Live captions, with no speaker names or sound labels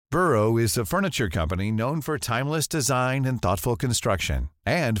Burrow is a furniture company known for timeless design and thoughtful construction,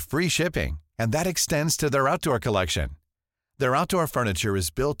 and free shipping, and that extends to their outdoor collection. Their outdoor furniture is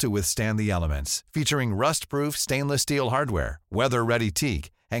built to withstand the elements, featuring rust-proof stainless steel hardware, weather-ready teak,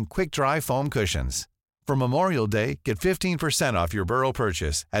 and quick-dry foam cushions. For Memorial Day, get 15% off your Burrow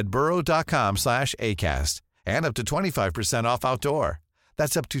purchase at burrow.com/ACAST and up to 25% off outdoor.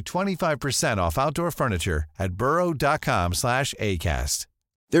 That's up to 25% off outdoor furniture at burrow.com/ACAST.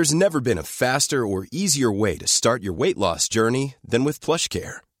 There's never been a faster or easier way to start your weight loss journey than with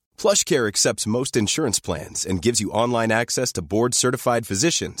PlushCare. PlushCare accepts most insurance plans and gives you online access to board-certified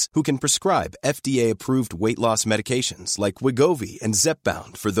physicians who can prescribe FDA-approved weight loss medications like Wegovy and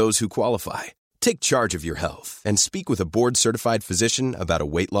Zepbound for those who qualify. Take charge of your health and speak with a board-certified physician about a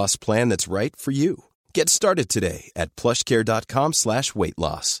weight loss plan that's right for you. Get started today at plushcare.com/weight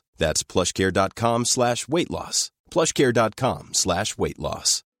loss. That's plushcare.com/weight loss. plushcare.com/weight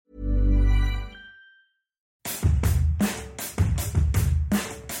loss.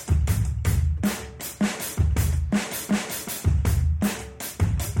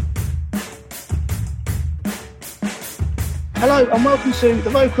 Hello and welcome to the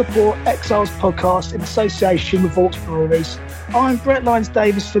Roke Report Exiles podcast in association with Vaults Breweries. I'm Brett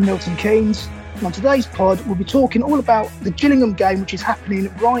Lyons-Davis from Milton Keynes, and on today's pod we'll be talking all about the Gillingham game, which is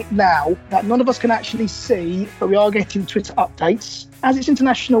happening right now that none of us can actually see, but we are getting Twitter updates. As it's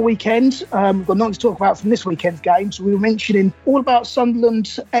international weekend, we've got nothing to talk about from this weekend's game, so we were mentioning all about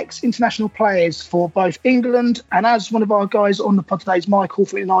Sunderland ex-international players for both England, and as one of our guys on the pod today is Michael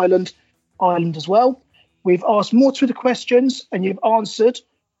from Ireland as well. We've asked more Twitter questions and you've answered,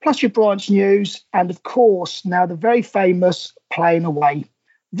 plus your branch news, and of course, now the very famous Playing Away.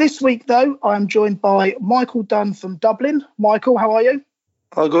 This week, though, I'm joined by Michael Dunn from Dublin. Michael, how are you?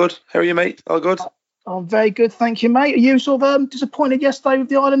 All good. How are you, mate? All good? I'm very good, thank you, mate. Are you sort of disappointed yesterday with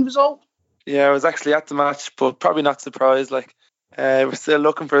the Ireland result? Yeah, I was actually at the match, but probably not surprised. We're still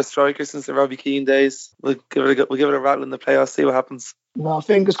looking for a striker since the Robbie Keane days. We'll give it a rattle in the playoffs, see what happens. Well,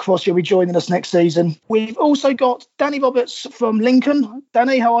 fingers crossed you'll be joining us next season. We've also got Danny Roberts from Lincoln.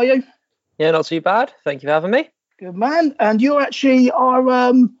 Danny, how are you? Yeah, not too bad. Thank you for having me. Good man. And you actually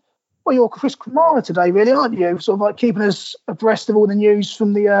are, you're Chris Kamara today, really, aren't you? Sort of like keeping us abreast of all the news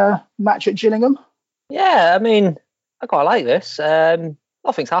from the match at Gillingham. Yeah, I mean, I quite like this.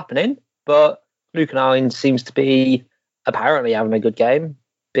 Nothing's happening, but Luke Hines seems to be apparently having a good game,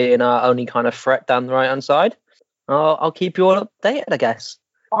 being our only kind of threat down the right-hand side. I'll keep you all updated, I guess.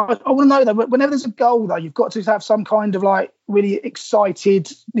 I want to know, though, whenever there's a goal, though, you've got to have some kind of, really excited,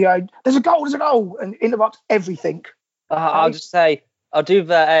 there's a goal, and interrupt everything. I'll just say, I'll do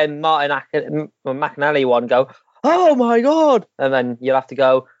the Martin McAnally one, go, oh, my God! And then you'll have to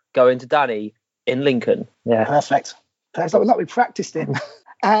go into Danny in Lincoln. Yeah. Perfect. It's like we practiced it.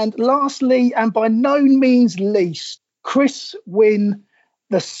 And lastly, and by no means least, Chris Wynn,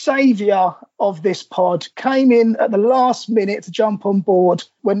 the saviour of this pod, came in at the last minute to jump on board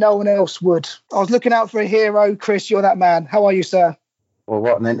when no one else would. I was looking out for a hero. Chris, you're that man. How are you, sir? Well,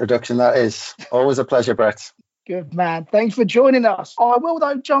 what an introduction that is. Always a pleasure, Brett. Good man. Thanks for joining us. I will,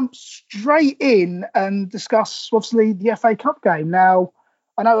 though, jump straight in and discuss, obviously, the FA Cup game. Now,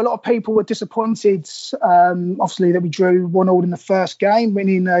 I know a lot of people were disappointed, obviously, that we drew 1-1 in the first game,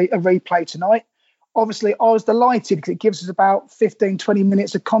 winning a replay tonight. Obviously, I was delighted because it gives us about 15, 20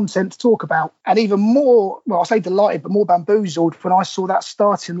 minutes of content to talk about. And even more, well, I say delighted, but more bamboozled when I saw that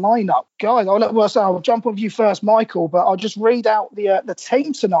starting lineup. Guys, I'll jump on you first, Michael, but I'll just read out the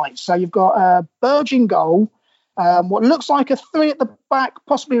team tonight. So you've got Burge in goal, what looks like a three at the back,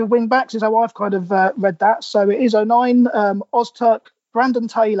 possibly with wing backs is how I've kind of read that. So it is O'Nien, Ozturk, Brandon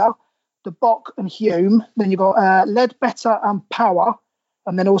Taylor, De Bock and Hume. Then you've got Ledbetter and Power.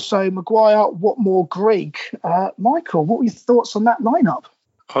 And then also Maguire, Watmore, Grigg. Michael, what were your thoughts on that lineup?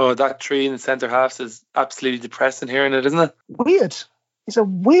 Oh, that three in the centre halves is absolutely depressing hearing it, isn't it? Weird. It's a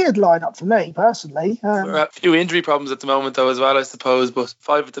weird lineup for me, personally. A few injury problems at the moment, though, as well, I suppose. But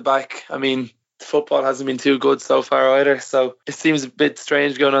five at the back, I mean, the football hasn't been too good so far either. So it seems a bit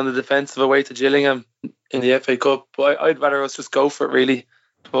strange going on the defensive away to Gillingham in the FA Cup. But I'd rather us just go for it, really.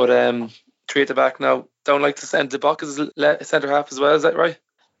 But three at the back now. Don't like to send De Bock as a centre half as well, is that right?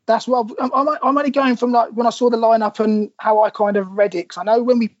 That's what I'm only going from like when I saw the lineup and how I kind of read it. Because I know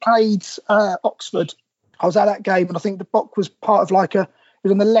when we played Oxford, I was at that game and I think De Bock was part of it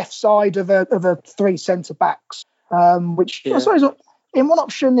was on the left side of a three centre backs, which I suppose in one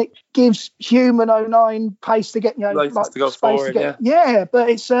option it gives Hume and O'Nien pace to get to go forward, but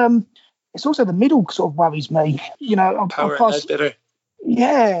it's also the middle sort of worries me. Power and Ledbetter.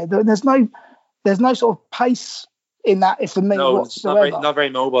 Yeah, there's no sort of pace in that, if for me No, it's whatsoever. not very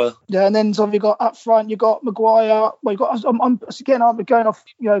mobile. Yeah, and then sort of you got up front, you got Maguire. Well, you got I'm going off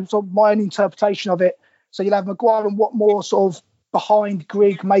sort of my own interpretation of it. So you'll have Maguire and Watmore sort of behind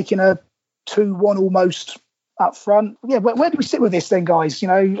Grigg, making a 2-1 almost up front. Yeah, where do we sit with this then, guys?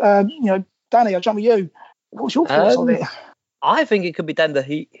 Danny, I'll jump with you. What's your thoughts on it? I think it could be Denver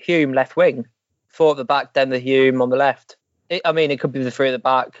Hume left wing, 4 at the back, Denver Hume on the left. It could be the 3 at the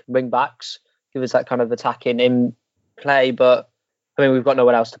back, wing backs, give us that kind of attacking in play. But we've got no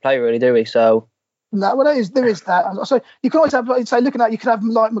one else to play, really, do we? So no, well, there is that. So you can always have, say, looking at, you could have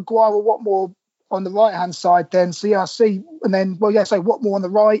like Maguire or Watmore on the right hand side. Then, so yeah, I see, and then say Watmore on the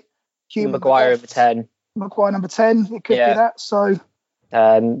right, Hume, Maguire number 10, Maguire number 10. It could be that. So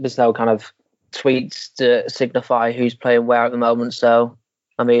there's no kind of tweets to signify who's playing where at the moment. So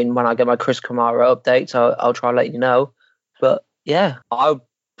when I get my Chris Kamara updates, I'll try and let you know. But yeah, I would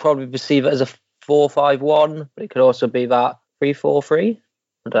probably perceive it as a 4-5-1, but it could also be that 3-4-3.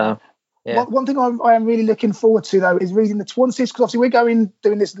 Yeah. One thing I am really looking forward to, though, is reading the Swanseas, because obviously we're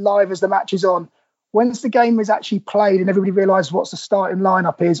doing this live as the match is on. Once the game is actually played and everybody realises what the starting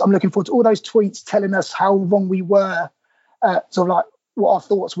lineup is, I'm looking forward to all those tweets telling us how wrong we were, sort of like what our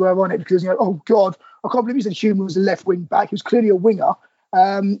thoughts were on it, because, oh God, I can't believe he said Hume was a left wing back. He was clearly a winger.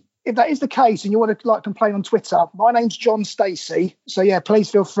 If that is the case and you want to complain on Twitter, my name's John Stacey. So yeah, please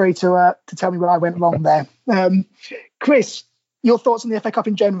feel free to tell me where I went wrong there. Chris, your thoughts on the FA Cup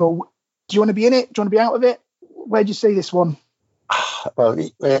in general? Do you want to be in it? Do you want to be out of it? Where do you see this one? Well,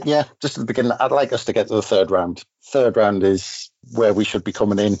 yeah, just at the beginning, I'd like us to get to the third round. Third round is where we should be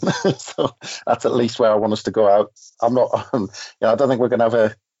coming in. So that's at least where I want us to go out. I'm not, I don't think we're going to have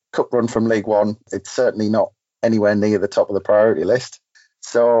a cup run from League One. It's certainly not anywhere near the top of the priority list.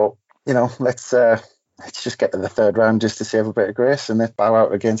 So, let's just get to the third round just to save a bit of grace and then bow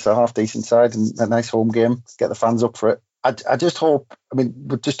out against a half-decent side and a nice home game, get the fans up for it. I just hope,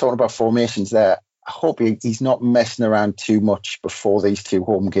 we're just talking about formations there. I hope he's not messing around too much before these 2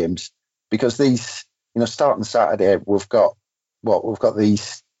 home games, because these, starting Saturday, we've got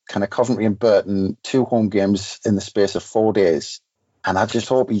these kind of Coventry and Burton 2 home games in the space of 4 days. And I just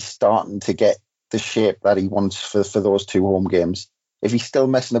hope he's starting to get the shape that he wants for those 2 home games. If he's still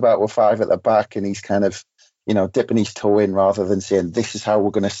messing about with 5 at the back and he's kind of, dipping his toe in rather than saying, this is how we're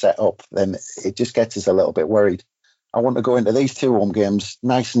going to set up, then it just gets us a little bit worried. I want to go into these 2 home games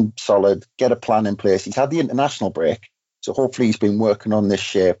nice and solid, get a plan in place. He's had the international break, so hopefully he's been working on this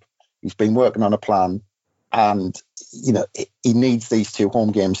shape. He's been working on a plan, and he needs these 2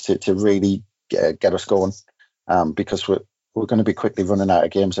 home games to really get us going, because we're going to be quickly running out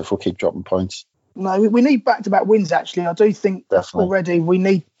of games if we keep dropping points. No, we need back-to-back wins, actually. I do think Definitely. Already we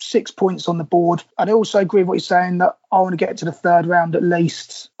need 6 points on the board. And I also agree with what you're saying, that I want to get to the third round at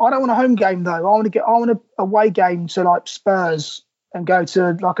least. I don't want a home game, though. I want an away game to, like, Spurs and go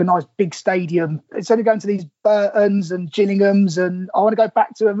to, like, a nice big stadium. Instead of going to these Burtons and Gillinghams, and I want to go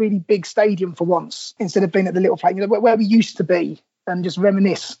back to a really big stadium for once, instead of being at the little place, where we used to be, and just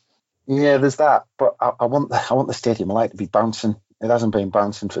reminisce. Yeah, there's that. But I want the stadium light to be bouncing. It hasn't been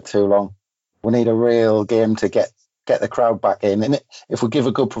bouncing for too long. We need a real game to get the crowd back in. And if we give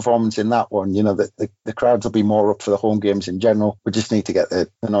a good performance in that one, the crowds will be more up for the home games in general. We just need to get the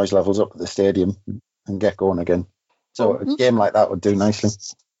noise levels up at the stadium and get going again. So a game like that would do nicely.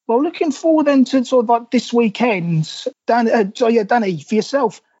 Well, looking forward then to sort of like this weekend, Danny, for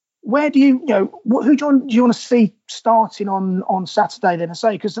yourself, where do who do you want to see starting on Saturday then? I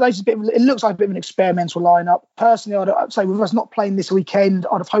say, because today's it looks like a bit of an experimental lineup. Personally, I'd say with us not playing this weekend,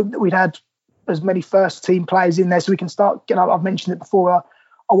 I'd have hoped that we'd had as many first team players in there so we can start. I've mentioned it before.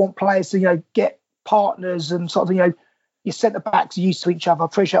 I want players to get partners and sort of your centre backs are used to each other. I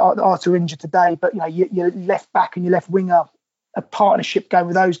appreciate Arthur injured today, but your left back and your left winger, a partnership going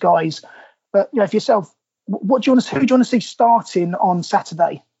with those guys. But for yourself, who do you want to see starting on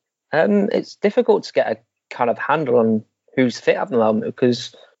Saturday? It's difficult to get a kind of handle on who's fit at the moment,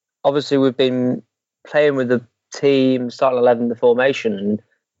 because obviously we've been playing with the team starting 11, the formation, and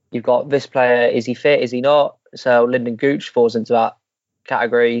you've got this player, is he fit, is he not? So Lyndon Gooch falls into that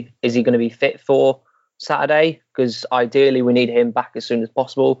category. Is he going to be fit for Saturday? Because ideally we need him back as soon as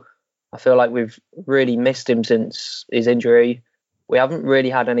possible. I feel like we've really missed him since his injury. We haven't really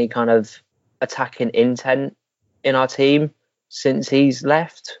had any kind of attacking intent in our team since he's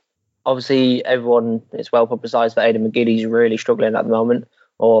left. Obviously, it's well publicised that Aidan McGiddy's really struggling at the moment,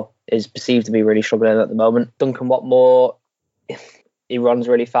 or is perceived to be really struggling at the moment. Duncan Watmore, he runs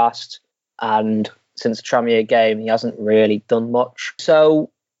really fast, and since the Tranmere game, he hasn't really done much.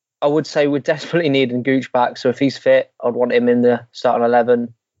 So I would say we're desperately needing Gooch back. So if he's fit, I'd want him in the starting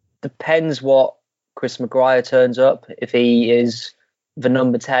 11. Depends what Chris Maguire turns up. If he is the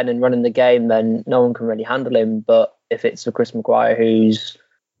number 10 and running the game, then no one can really handle him. But if it's a Chris Maguire who's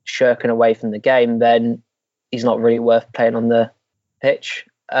shirking away from the game, then he's not really worth playing on the pitch.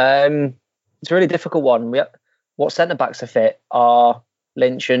 It's a really difficult one. What centre-backs are fit? Are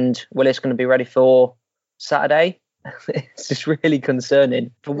Lynch and Willis going to be ready for Saturday? It's just really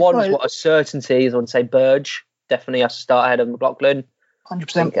concerning. For one, is what a certainty is. I would say Burge definitely has to start ahead of McLaughlin.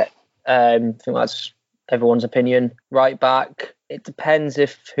 100%. I think that's everyone's opinion. Right back, it depends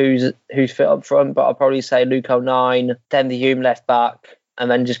if who's fit up front, but I'll probably say Luke O'Nien, then Hume left back, and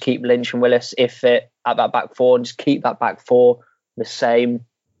then just keep Lynch and Willis if fit at that back four, and just keep that back four the same.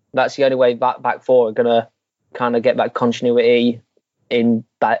 That's the only way back four are gonna kind of get that continuity in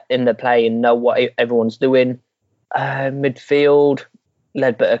the play and know what everyone's doing. Midfield,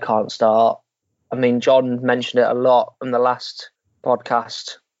 Ledbetter can't start. I mean, John mentioned it a lot in the last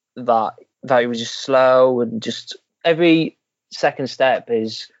podcast that he was just slow, and just every second step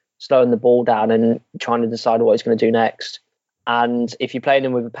is slowing the ball down and trying to decide what he's going to do next. And if you're playing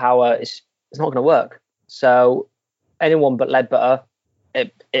him with a power, it's not going to work. So anyone but Ledbetter,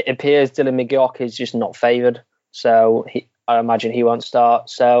 it appears Dylan McGeoch is just not favoured. So I imagine he won't start.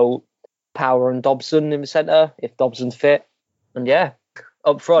 So Power and Dobson in the centre, if Dobson's fit. And yeah,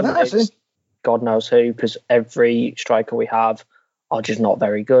 up front, it's God knows who, because every striker we have are just not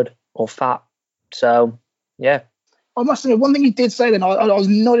very good or fat. So, yeah. I must admit, one thing you did say then, I was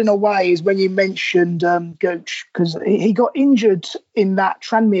nodding away, is when you mentioned Gooch, because he got injured in that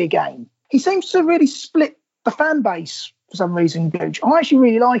Tranmere game. He seems to really split the fan base for some reason, Gooch. I actually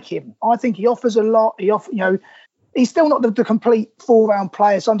really like him. I think he offers a lot. He's still not the complete full-round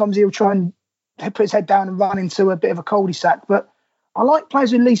player. Sometimes he'll try and put his head down and run into a bit of a cul-de-sac. But I like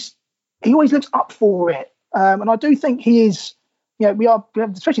players who at least, he always looks up for it. And I do think he is, we are,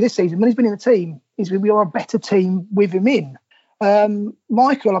 especially this season, when he's been in the team, we are a better team with him in.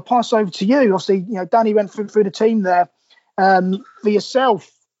 Michael, I'll pass over to you. Obviously, Danny went through the team there. For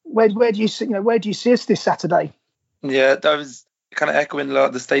yourself, where do you see us this Saturday? Yeah, that was kind of echoing a lot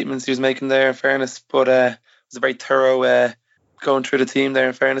of the statements he was making there, in fairness. But it was a very thorough going through the team there,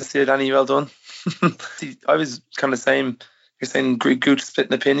 in fairness to you, Danny. Well done. I was kind of saying, you're saying Gooch split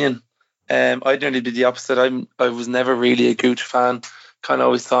an opinion. I'd nearly be the opposite. I was never really a Gooch fan. Kind of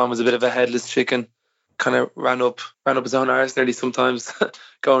always saw him as a bit of a headless chicken. Kind of ran up his own arse nearly sometimes,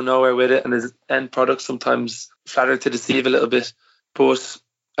 going nowhere with it, and his end product sometimes flattered to deceive a little bit. But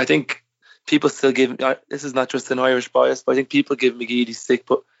I think people still give, this is not just an Irish bias, but I think people give McGeady stick.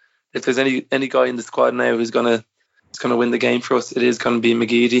 But if there's any guy in the squad now who's gonna win the game for us, it is going to be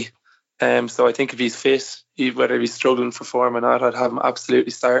McGeady. So I think if he's fit, whether he's struggling for form or not, I'd have him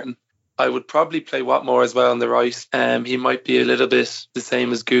absolutely starting. I would probably play Watmore as well on the right. He might be a little bit the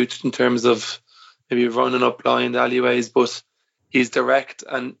same as Gooch in terms of maybe running up blind alleyways, but he's direct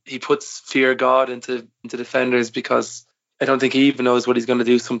and he puts fear of God into defenders, because I don't think he even knows what he's going to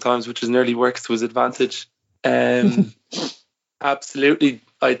do sometimes, which is nearly works to his advantage. Absolutely,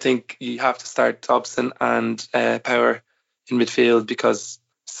 I think you have to start Dobson and Power in midfield, because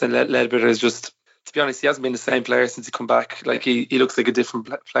Ledbetter is just, to be honest, he hasn't been the same player since he come back. Like he looks like a different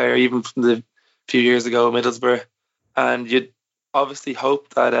player, even from the few years ago at Middlesbrough. And you'd obviously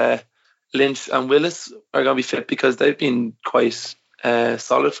hope that Lynch and Willis are going to be fit, because they've been quite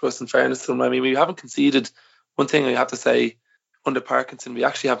solid for us, in fairness to them. I mean, we haven't conceded. One thing I have to say, under Parkinson, we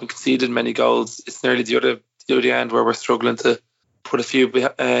actually haven't conceded many goals. It's nearly the other end where we're struggling to put a few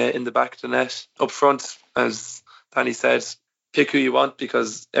in the back of the net. Up front, as Danny said, pick who you want,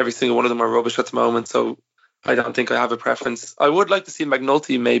 because every single one of them are rubbish at the moment. So I don't think I have a preference. I would like to see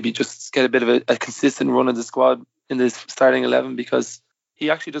McNulty maybe just get a bit of a consistent run in the squad in the starting 11, because he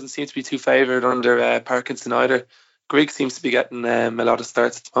actually doesn't seem to be too favoured under Parkinson either. Grigg seems to be getting a lot of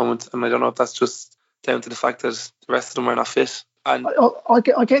starts at the moment, and I don't know if that's just down to the fact that the rest of them are not fit. And I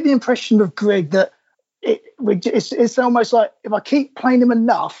get the impression with Grigg that it's almost like if I keep playing him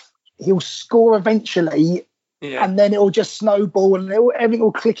enough, he'll score eventually. Yeah. And then it'll just snowball and everything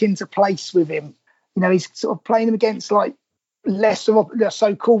will click into place with him. He's sort of playing him against like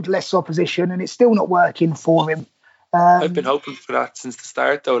so-called less opposition, and it's still not working for him. I've been hoping for that since the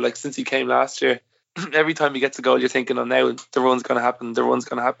start, though. Like since he came last year, every time he gets a goal, you're thinking, "Oh, now the run's going to happen. The run's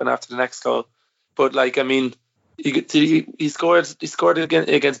going to happen after the next goal." But like, I mean, he scored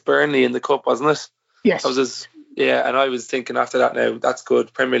against Burnley in the cup, wasn't it? Yes. And I was thinking after that, now that's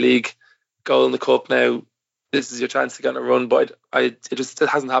good. Premier League goal in the cup now. This is your chance to get on a run, but it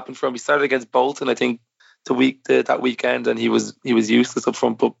hasn't happened for him. He started against Bolton, I think, that weekend, and he was useless up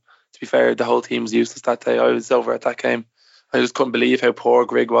front. But to be fair, the whole team was useless that day. I was over at that game. I just couldn't believe how poor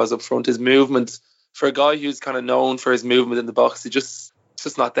Grigg was up front. His movement for a guy who's kind of known for his movement in the box, it's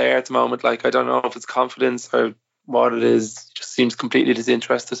just not there at the moment. Like, I don't know if it's confidence or what it is. It just seems completely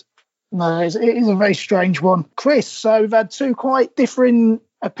disinterested. No, it is a very strange one. Chris, so we've had two quite different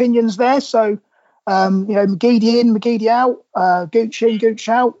opinions there. So, McGeady in, McGeady out, Gooch in, Gooch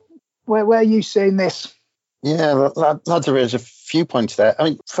out. Where are you seeing this? Yeah, lads, there is a few points there. I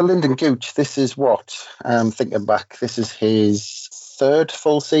mean, for Lyndon Gooch, this is thinking back, this is his third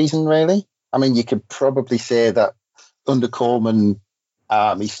full season, really. I mean, you could probably say that under Coleman,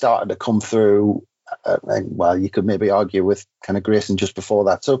 he started to come through. You could maybe argue with kind of Grayson just before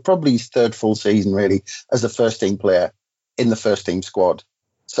that. So probably his third full season, really, as a first-team player in the first-team squad.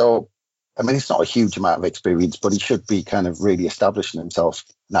 So, I mean, it's not a huge amount of experience, but he should be kind of really establishing himself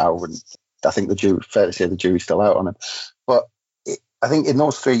now. And I think fair to say the jury's still out on him. But I think in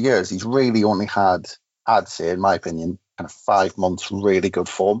those 3 years, he's really only had, I'd say, in my opinion, kind of 5 months really good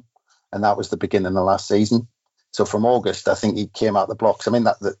form. And that was the beginning of last season. So from August, I think he came out the blocks. I mean,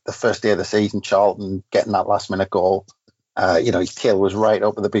 that the first day of the season, Charlton getting that last-minute goal, his tail was right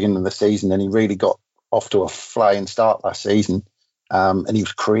up at the beginning of the season, and he really got off to a flying start last season. And he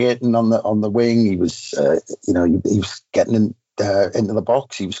was creating on the wing. He was, he was getting into the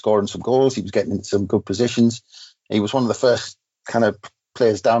box. He was scoring some goals. He was getting into some good positions. He was one of the first kind of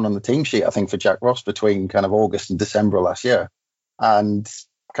players down on the team sheet, I think, for Jack Ross between kind of August and December last year. And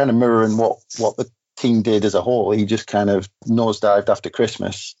kind of mirroring what the team did as a whole, he just kind of nosedived after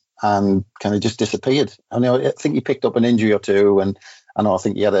Christmas and kind of just disappeared. I think he picked up an injury or two, and I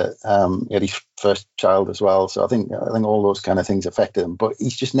think he had his first child as well. So I think all those kind of things affected him, but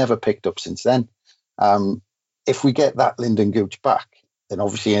he's just never picked up since then. If we get that Lyndon Gooch back, then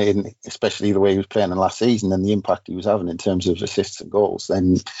obviously, especially the way he was playing in last season and the impact he was having in terms of assists and goals,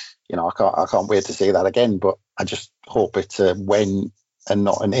 then I can't wait to see that again. But I just hope it's a when and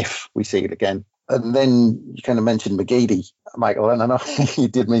not an if we see it again. And then you kind of mentioned McGeady, Michael, and I know you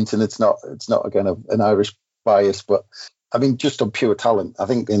did mention it's not a kind of an Irish bias, but I mean, just on pure talent, I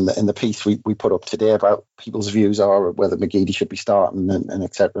think in the piece we put up today about people's views are whether McGeady should be starting and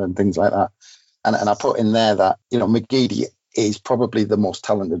et cetera and things like that. And I put in there that, McGeady is probably the most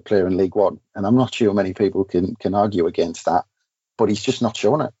talented player in League One. And I'm not sure many people can argue against that, but he's just not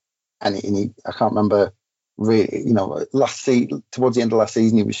showing it. And I can't remember really, towards the end of last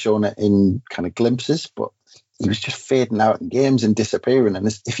season, he was showing it in kind of glimpses, but he was just fading out in games and disappearing. And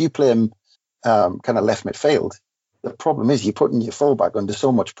if you play him kind of left midfield, the problem is you're putting your fullback under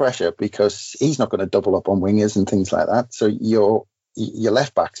so much pressure because he's not going to double up on wingers and things like that. So your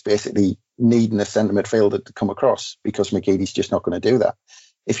left back's basically needing a centre midfielder to come across because McGeady's just not going to do that.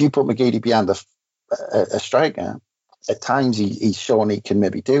 If you put McGeady behind a striker, at times he's shown he can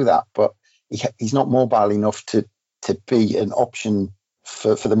maybe do that, but he's not mobile enough to be an option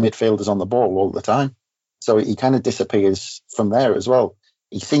for the midfielders on the ball all the time. So he kind of disappears from there as well.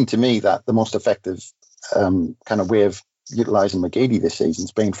 He seemed to me that the most effective kind of way of utilising McGeady this season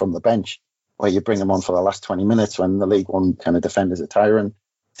has been from the bench, where you bring him on for the last 20 minutes when the League One kind of defenders are tiring,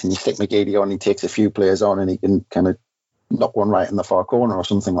 and you stick McGeady on, he takes a few players on and he can kind of knock one right in the far corner or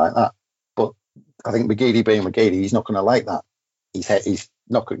something like that. But I think McGeady being McGeady, he's not going to like that.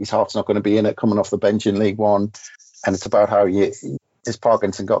 His heart's not going to be in it coming off the bench in League One, and it's about how has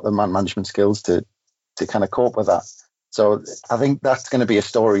Parkinson got the man management skills to kind of cope with that. So I think that's going to be a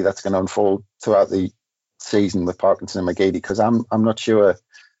story that's going to unfold throughout the season with Parkinson and McGeady, because I'm not sure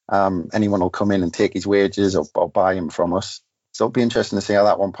anyone will come in and take his wages or buy him from us. So it'll be interesting to see how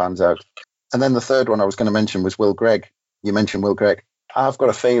that one pans out. And then the third one I was going to mention was Will Gregg. You mentioned Will Gregg. I've got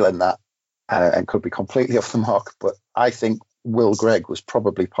a feeling that, and could be completely off the mark, but I think Will Gregg was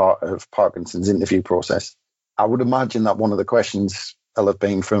probably part of Parkinson's interview process. I would imagine that one of the questions will have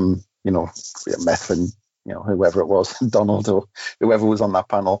been from, Meth and, whoever it was, Donald or whoever was on that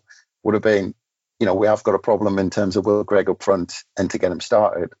panel, would have been, we have got a problem in terms of Will Gregg up front and to get him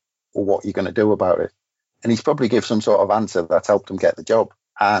started, or what you're going to do about it. And he's probably give some sort of answer that's helped him get the job.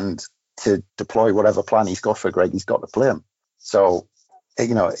 And to deploy whatever plan he's got for Gregg, he's got to play him. So,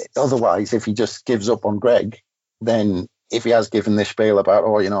 otherwise, if he just gives up on Gregg, then if he has given this spiel about,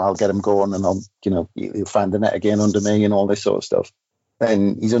 I'll get him going and he'll find the net again under me and all this sort of stuff,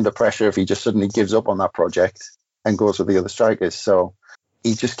 then he's under pressure if he just suddenly gives up on that project and goes with the other strikers. So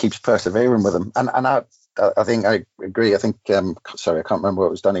he just keeps persevering with them. And I think I agree. I think, I can't remember what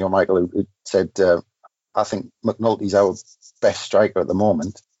it was Danny or Michael who said, I think McNulty's our best striker at the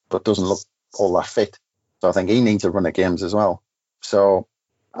moment, but doesn't look all that fit. So I think he needs a run of games as well. So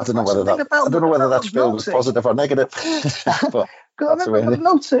I don't know whether that spiel was positive or negative. But I remember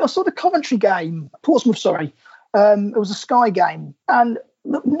McNulty. I saw the Coventry game, Portsmouth. Sorry, it was a Sky game, and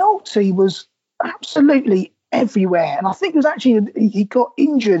McNulty was absolutely everywhere. And I think it was actually, he got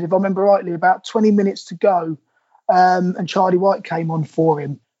injured, if I remember rightly, about 20 minutes to go. And Charlie White came on for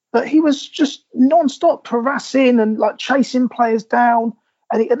him. But he was just non-stop harassing and like chasing players down.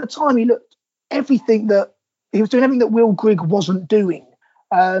 And at the time, he was doing everything that Will Grigg wasn't doing.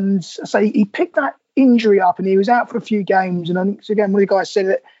 And so he picked that injury up and he was out for a few games. And I think, again, one of the guys said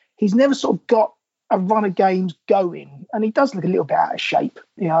that he's never sort of got a run of games going. And he does look a little bit out of shape.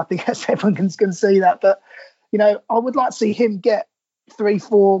 I think everyone can see that. But, I would like to see him get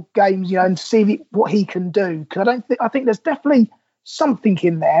 3-4 games, and see what he can do. Because I think there's definitely something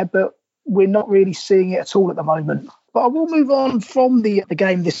in there, but we're not really seeing it at all at the moment. But I will move on from the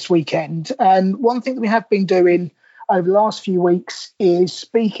game this weekend. And one thing that we have been doing over the last few weeks is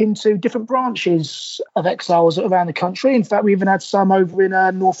speaking to different branches of Exiles around the country. In fact, we even had some over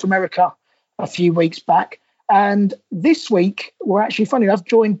in North America a few weeks back. And this week, we're actually, funny enough,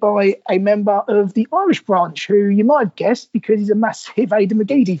 joined by a member of the Irish branch, who you might have guessed because he's a massive Aidan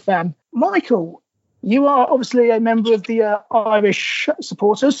McGeady fan. Michael, you are obviously a member of the Irish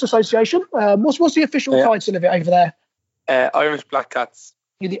Supporters Association. What's the official title of it over there? Irish Black Cats.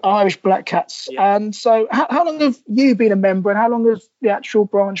 You're the Irish Black Cats. Yeah. And so how long have you been a member and how long has the actual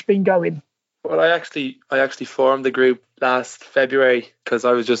branch been going? Well, I actually formed the group last February because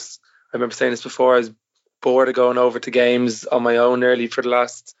I remember saying this before, I was bored of going over to games on my own nearly for the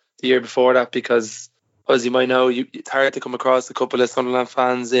year before that, because as you might know, it's hard to come across a couple of Sunderland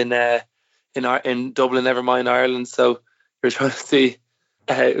fans in Dublin, never mind Ireland. So you're trying to see,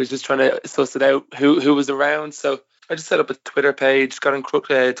 it was just trying to suss it out who was around. So I just set up a Twitter page, got in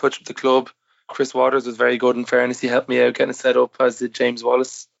touch with the club. Chris Waters was very good, in fairness. He helped me out getting it set up, as did James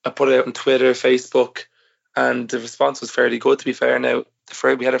Wallace. I put it out on Twitter, Facebook, and the response was fairly good, to be fair. Now,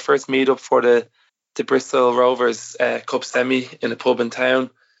 we had our first meet-up for the Bristol Rovers Cup semi in a pub in town.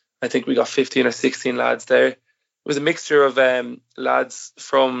 I think we got 15 or 16 lads there. It was a mixture of lads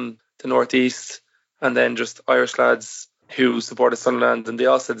from the northeast and then just Irish lads who supported Sunderland, and they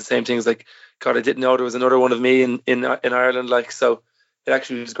all said the same things, like, God, I didn't know there was another one of me in Ireland, like. So it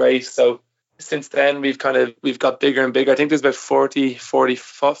actually was great. So since then we've got bigger and bigger. I think there's about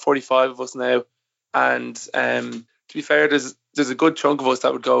 45 of us now, and to be fair, there's a good chunk of us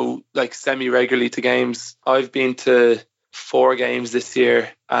that would go like semi-regularly to games. I've been to 4 games this year,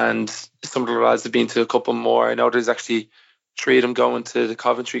 and some of the lads have been to a couple more. I know there's actually 3 of them going to the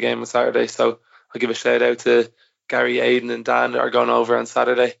Coventry game on Saturday, so I'll give a shout out to Gary, Aidan and Dan that are going over on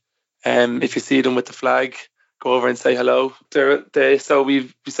Saturday. If you see them with the flag, go over and say hello. So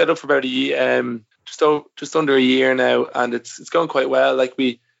we set up for about a year, just under a year now, and it's going quite well. Like,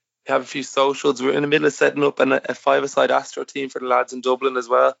 we have a few socials. We're in the middle of setting up a 5-a-side Astro team for the lads in Dublin as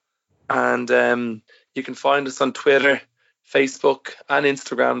well. And you can find us on Twitter, Facebook and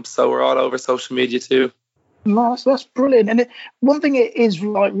Instagram. So we're all over social media too. Nice, that's brilliant. And one thing it is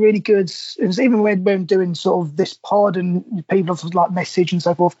like really good is even when doing sort of this pod and people have like message and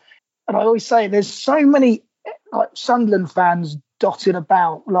so forth. And I always say there's so many like Sunderland fans dotted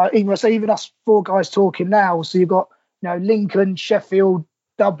about. Like even us 4 guys talking now. So you've got Lincoln, Sheffield,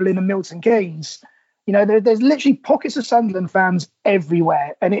 Dublin and Milton Keynes. There's literally pockets of Sunderland fans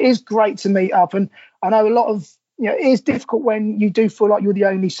everywhere, and it is great to meet up. And I know a lot of it is difficult when you do feel like you're the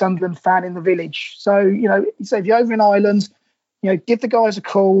only Sunderland fan in the village. So so if you're over in Ireland, give the guys a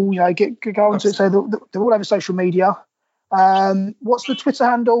call. Go on to it. So they're all over social media. What's the Twitter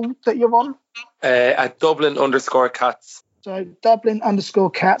handle that you're on? At Dublin_Cats. So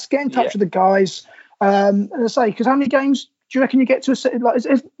Dublin_Cats. Get in touch with the guys. And I say, because how many games do you reckon you get to a set? Like, is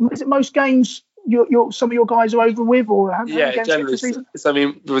it most games some of your guys are over with, or how many games generally. Season? So I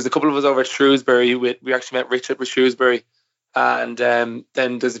mean, there was a couple of us over at Shrewsbury. We actually met Richard with Shrewsbury, and then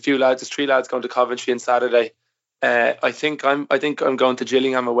there's there's 3 lads going to Coventry on Saturday. I think I'm going to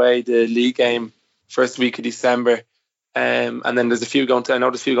Gillingham away, the league game, first week of December, and then there's a few going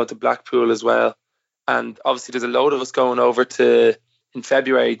to Blackpool as well, and obviously there's a load of us going over in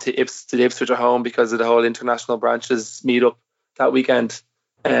February to the Ipswich at home because of the whole international branches meet up that weekend.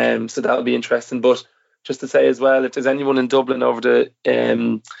 So that'll be interesting. But just to say as well, if there's anyone in Dublin over the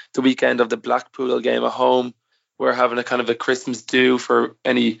weekend of the Blackpool game at home, we're having a kind of a Christmas do for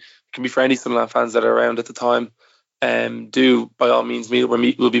any Sunderland fans that are around at the time. Do by all means meet.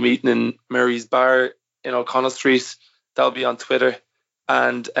 We'll be meeting in Murray's Bar in O'Connell Street. That'll be on Twitter,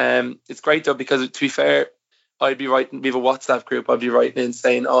 and it's great though, because to be fair, I'd be writing. We have a WhatsApp group. I'd be writing in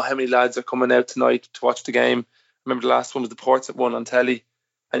saying, "Oh, how many lads are coming out tonight to watch the game?" I remember the last one was the Portsmouth one on telly.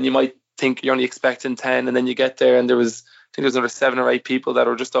 And you might think you're only expecting 10, and then you get there and there was another 7 or 8 people that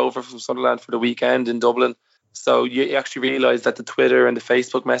were just over from Sunderland for the weekend in Dublin. So you actually realise that the Twitter and the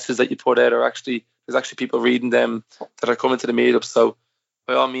Facebook messages that you put out there's actually people reading them that are coming to the meetup. So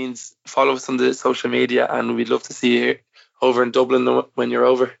by all means, follow us on the social media, and we'd love to see you over in Dublin when you're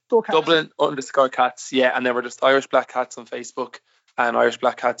over. Dublin_Cats, yeah, and then we're just Irish Black Cats on Facebook and Irish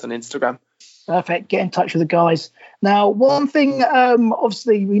Black Cats on Instagram. Perfect. Get in touch with the guys. Now, one thing,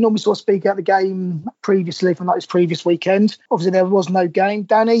 obviously, we normally sort of speak out the game previously from like this previous weekend. Obviously, there was no game.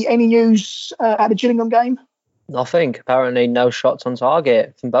 Danny, any news at the Gillingham game? Nothing. Apparently, no shots on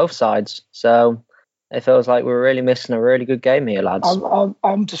target from both sides. So it feels like we're really missing a really good game here, lads.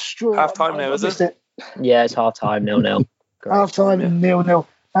 I'm distraught. Half time now, is it? Yeah, it's half time, 0-0. Half time, 0-0.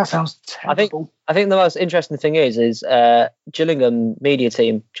 That sounds terrible. I think the most interesting thing is Gillingham media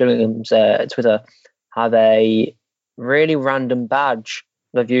team, Gillingham's Twitter, have a really random badge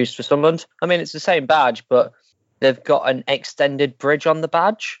they've used for Sunderland. I mean, it's the same badge, but they've got an extended bridge on the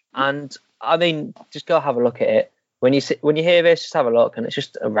badge. And I mean, just go have a look at it. When you hear this, just have a look, and it's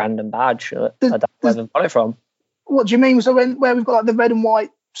just a random badge. I don't know where they've got it from. What do you mean? So where we've got like the red and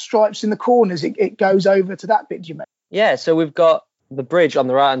white stripes in the corners, it goes over to that bit, do you mean? Yeah, so we've got the bridge on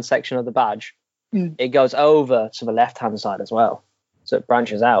the right-hand section of the badge. It goes over to the left-hand side as well. So it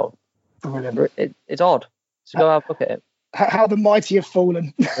branches out. Brilliant. It's odd. So go have a look at it. How the mighty have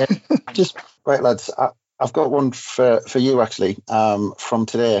fallen. Just right, lads. I've got one for you actually from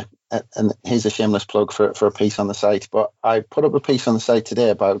today, and here's a shameless plug for a piece on the site. But I put up a piece on the site today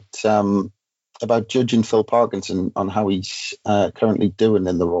about judging Phil Parkinson on how he's currently doing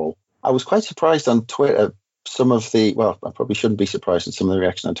in the role. I was quite surprised on Twitter. I probably shouldn't be surprised at some of the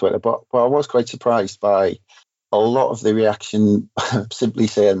reaction on Twitter, but I was quite surprised by a lot of the reaction simply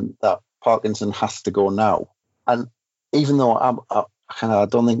saying that Parkinson has to go now. And even though I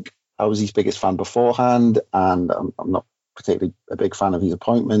don't think I was his biggest fan beforehand, and I'm not particularly a big fan of his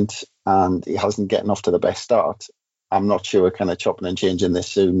appointment, and he hasn't gotten off to the best start, I'm not sure kind of chopping and changing this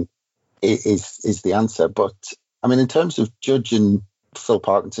soon is the answer. But I mean, in terms of judging Phil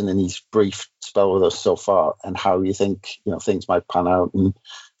Parkinson in his brief spell with us so far, and how you think things might pan out, and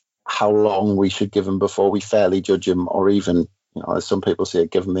how long we should give him before we fairly judge him, or even as some people say,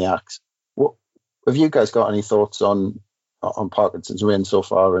 give him the axe. What have you guys got any thoughts on Parkinson's reign so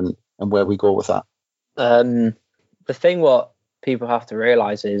far, and where we go with that? The thing what people have to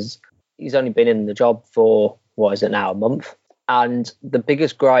realise is he's only been in the job for a month, and the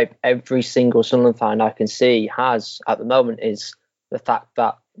biggest gripe every single Sunderland fan I can see has at the moment is the fact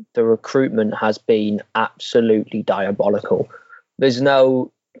that the recruitment has been absolutely diabolical. There's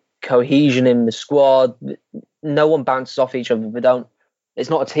no cohesion in the squad. No one bounces off each other. It's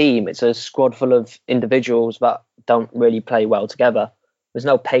not a team. It's a squad full of individuals that don't really play well together. There's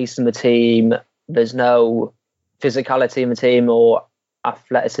no pace in the team. There's no physicality in the team or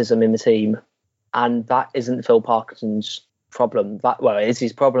athleticism in the team. And that isn't Phil Parkinson's problem. It is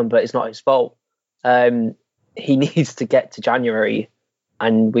his problem, but it's not his fault. He needs to get to January,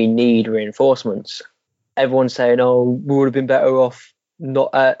 and we need reinforcements. Everyone's saying, we would have been better off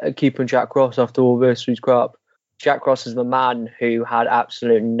not keeping Jack Ross after all this. He's crap. Jack Ross is the man who had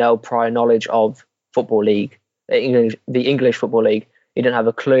absolutely no prior knowledge of Football League, the English Football League. He didn't have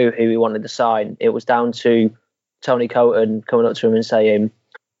a clue who he wanted to sign. It was down to Tony Coton coming up to him and saying,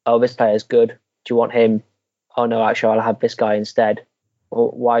 this player's good. Do you want him? Oh, no, actually, I'll have this guy instead.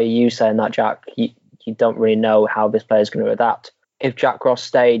 Well, why are you saying that, Jack? You don't really know how this player is going to adapt. If Jack Ross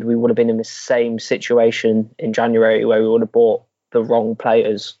stayed, we would have been in the same situation in January where we would have bought the wrong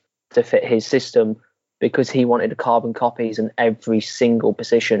players to fit his system, because he wanted carbon copies in every single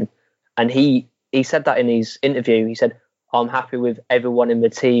position. And he said that in his interview. He said, I'm happy with everyone in the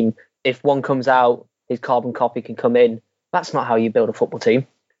team. If one comes out, his carbon copy can come in. That's not how you build a football team.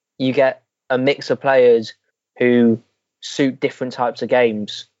 You get a mix of players who suit different types of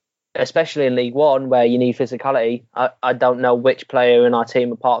games, especially in League One, where you need physicality. I don't know which player in our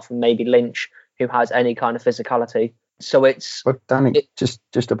team, apart from maybe Lynch, who has any kind of physicality. So it's... But Danny, just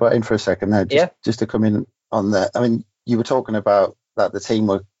to butt in for a second there, just to come in on that. I mean, you were talking about that the team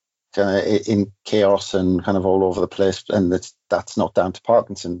were kind of in chaos and kind of all over the place, and that's not down to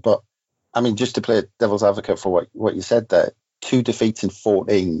Parkinson. But, I mean, just to play devil's advocate for what you said there, 2 defeats in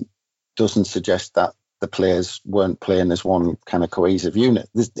 14 doesn't suggest that the players weren't playing as one kind of cohesive unit.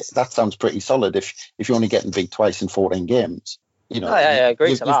 That sounds pretty solid if you're only getting beat twice in 14 games. I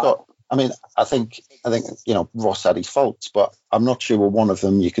agree to that. I mean, I think Ross had his faults, but I'm not sure one of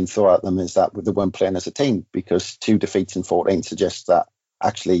them you can throw at them is that they weren't playing as a team, because 2 defeats in 14 suggests that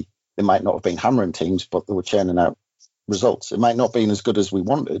actually they might not have been hammering teams, but they were churning out results. It might not have been as good as we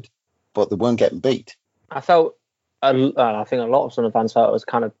wanted, but they weren't getting beat. I think a lot of Sunderland fans felt it was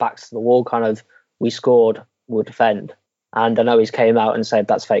kind of backs to the wall, kind of, we scored will defend. And I know he's came out and said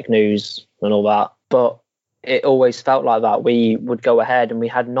that's fake news and all that, but it always felt like that. We would go ahead and we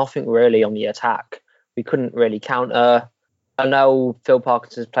had nothing really on the attack. We couldn't really counter. I know Phil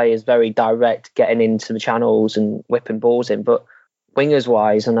Parkinson's play is very direct, getting into the channels and whipping balls in, but wingers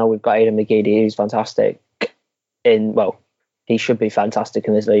wise, I know we've got Aidan McGeady, who's fantastic he should be fantastic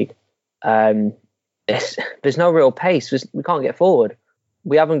in this league. There's no real pace. We can't get forward.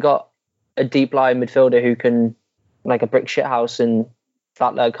 We haven't got a deep line midfielder who can, like a brick shithouse in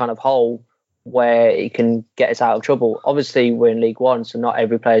that kind of hole where he can get us out of trouble. Obviously, we're in League One, so not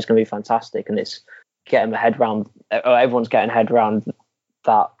every player is going to be fantastic, and it's getting a head round. Everyone's getting a head round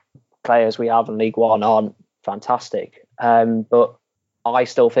that players we have in League One aren't fantastic. But I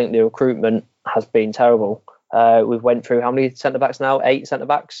still think the recruitment has been terrible. We've went through how many centre-backs now? 8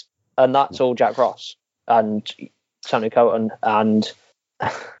 centre-backs. And that's all Jack Ross and Tony Coton. And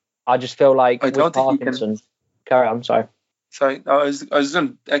I just feel like with Parkinson... Carry on, sorry. Sorry, I was just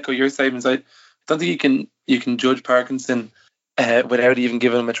going to echo your statements. I don't think you can judge Parkinson without even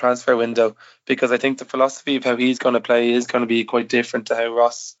giving him a transfer window, because I think the philosophy of how he's going to play is going to be quite different to how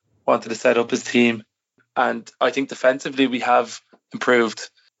Ross wanted to set up his team. And I think defensively we have improved.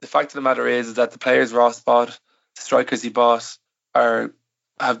 The fact of the matter is that the players Ross bought, the strikers he bought,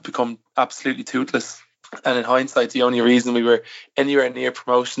 have become absolutely toothless. And in hindsight, the only reason we were anywhere near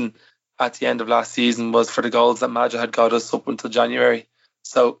promotion at the end of last season was for the goals that Maja had got us up until January.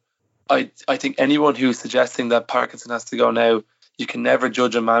 So I think anyone who's suggesting that Parkinson has to go now, you can never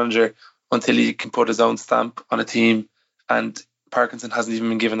judge a manager until he can put his own stamp on a team. And Parkinson hasn't even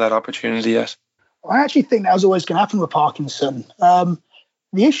been given that opportunity yet. I actually think that was always going to happen with Parkinson.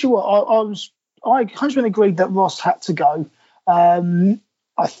 The issue, I 100% agreed that Ross had to go.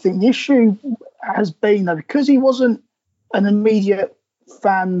 I think the issue has been that because he wasn't an immediate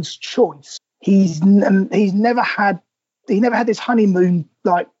fan's choice, he's never had this honeymoon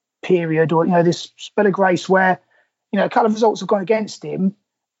like period, or this spell of grace where a couple of results have gone against him,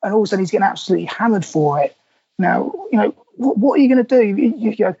 and all of a sudden he's getting absolutely hammered for it. Now, what are you going to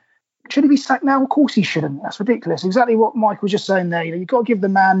do? Should he be sacked now? Of course he shouldn't. That's ridiculous. Exactly what Mike was just saying there. You've got to give the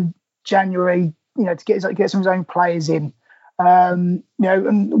man January, to get some of his own players in. And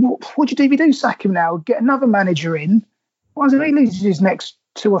what do you do if you do sack him now? Get another manager in. Once he loses his next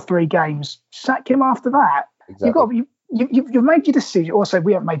 2 or 3 games, sack him after that. Exactly. You've made your decision. Also,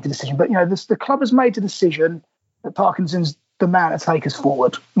 we haven't made the decision, but the club has made the decision that Parkinson's the man to take us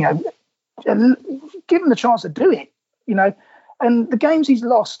forward. Give him the chance to do it. And the games he's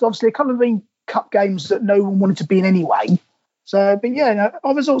lost, obviously, a couple of been cup games that no one wanted to be in anyway. So, but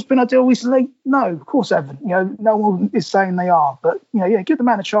our results been ideal recently? No, of course they haven't. No one is saying they are. But, give the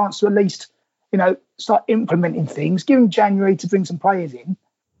man a chance to at least, start implementing things. Give him January to bring some players in.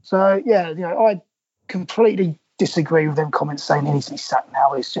 So, I completely disagree with them comments saying he needs to be sacked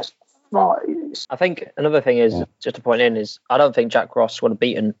now. It's just right. I think another thing is, just to point in, is I don't think Jack Ross would have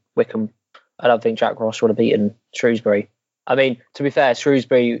beaten Wickham. I don't think Jack Ross would have beaten Shrewsbury. I mean, to be fair,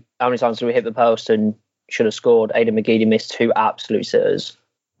 Shrewsbury, how many times did we hit the post and should have scored? Aidan McGeady missed 2 absolute sitters.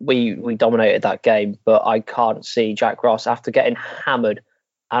 We dominated that game, but I can't see Jack Ross after getting hammered,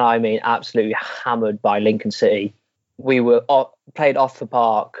 and I mean absolutely hammered by Lincoln City. We were played off the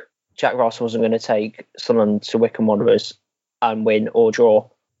park. Jack Ross wasn't going to take Sunderland to Wickham Wanderers and win or draw.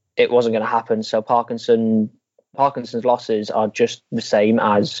 It wasn't going to happen. So Parkinson's losses are just the same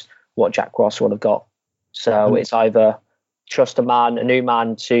as what Jack Ross would have got. So it's either trust a new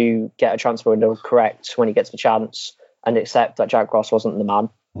man to get a transfer window correct when he gets the chance, and accept that Jack Ross wasn't the man.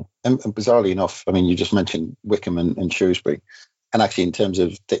 And bizarrely enough, I mean, you just mentioned Wickham and Shrewsbury, and actually in terms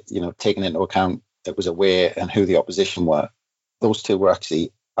of taking into account it was away and who the opposition were, those two were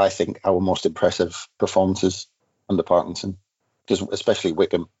actually, I think, our most impressive performances under Parkinson. Because especially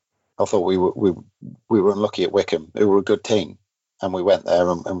Wickham, I thought we were unlucky at Wickham. They were a good team, and we went there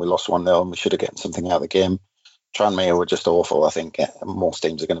and we lost 1-0, and we should have gotten something out of the game. Tranmere were just awful. I think most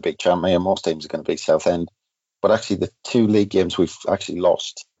teams are going to beat Tranmere, most teams are going to beat Southend. But actually, the 2 league games we've actually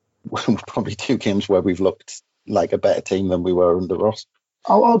lost were probably 2 games where we've looked like a better team than we were under Ross.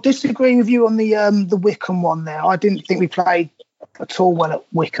 I'll disagree with you on the Wickham one there. I didn't think we played at all well at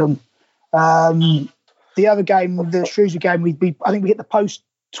Wickham. The other game, the Shrewsbury game, I think we hit the post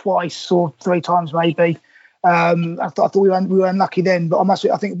twice or 3 times maybe. I thought we were unlucky then, but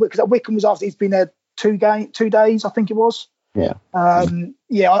I think because at Wickham was after he's been there 2 days, I think it was. Yeah. I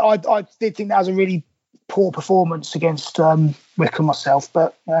did think that was a really poor performance against Wickham myself,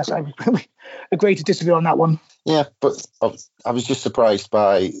 but so we agreed to disagree on that one. Yeah, but I was just surprised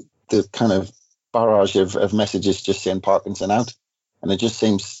by the kind of barrage of messages just saying Parkinson out. And it just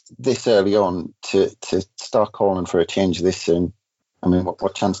seems this early on to start calling for a change this soon. I mean,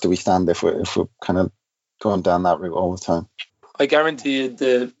 what chance do we stand if we're kind of going down that route all the time? I guarantee you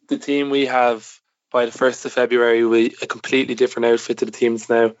the team we have by the 1st of February will be a completely different outfit to the teams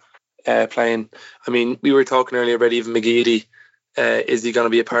now playing. I mean, we were talking earlier about even McGeady. Is he going to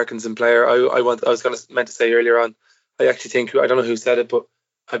be a Parkinson player? I was meant to say earlier on, I actually think, I don't know who said it, but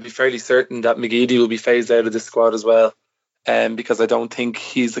I'd be fairly certain that McGeady will be phased out of this squad as well, because I don't think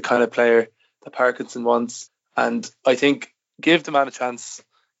he's the kind of player that Parkinson wants. And I think give the man a chance,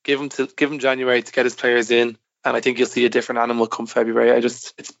 give him January to get his players in, and I think you'll see a different animal come February.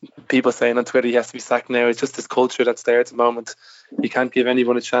 It's people saying on Twitter he has to be sacked now. It's just this culture that's there at the moment. You can't give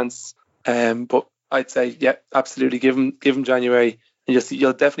anyone a chance. But I'd say, yeah, absolutely, give him January, and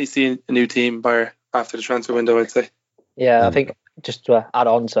you'll definitely see a new team after the transfer window, I'd say. Yeah, I think just to add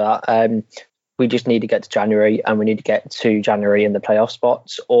on to that, we just need to get to January, and we need to get to January in the playoff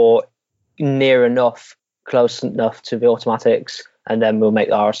spots or near enough, close enough to the automatics, and then we'll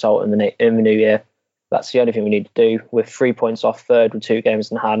make our assault in the new year. That's the only thing we need to do. We're 3 points off third with 2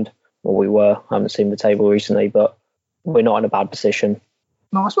 games in hand. Well, we were. I haven't seen the table recently, but we're not in a bad position.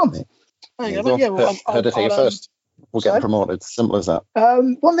 Nice one. Heard it here first. We're getting promoted. Simple as that.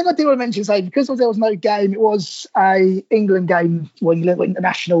 One thing I do want to mention, because there was no game, it was a England game when England went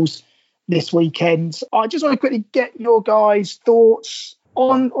internationals this weekend. I just want to quickly get your guys' thoughts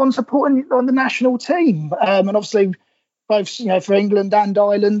on supporting on the national team, and obviously both for England and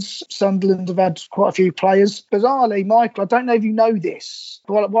Ireland. Sunderland have had quite a few players. Bizarrely, Michael, I don't know if you know this,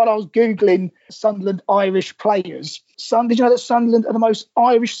 but while I was googling Sunderland Irish players, did you know that Sunderland are the most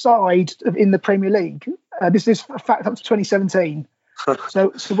Irish side in the Premier League? This is a fact up to 2017.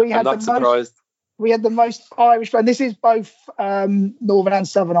 So we had we had the most Irish, and this is both Northern and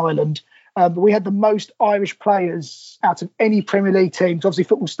Southern Ireland. But we had the most Irish players out of any Premier League team. So obviously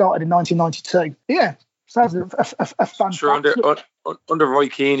football started in 1992. Yeah, so that's a fun. Sure, under Roy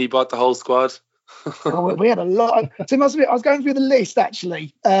Keane, he bought the whole squad. We had a lot. So it must be, I was going through the list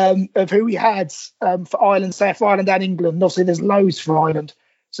actually of who we had for Ireland, say for Ireland and England. Obviously, there's loads for Ireland.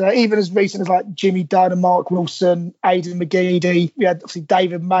 So even as recent as like Jimmy Dunn and Mark Wilson, Aidan McGeady, we had obviously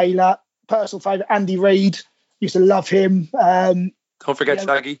David Mailer, personal favourite Andy Reid. Used to love him. Don't forget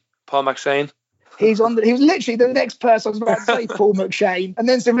Shaggy, Paul McShane. He was literally the next person I was about to say, Paul McShane, and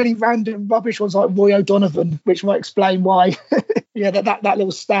then some really random rubbish ones like Roy O'Donovan, which might explain why. that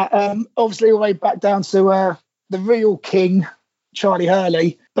little stat. Obviously, all the way back down to the real king, Charlie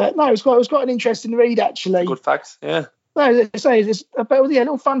Hurley. But no, it was quite an interesting read actually. Good facts, yeah. No, so it's a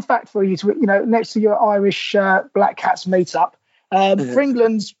little fun fact for you to next to your Irish Black Cats meetup. For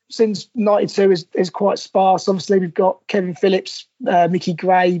England, since '92 is quite sparse. Obviously, we've got Kevin Phillips, Mickey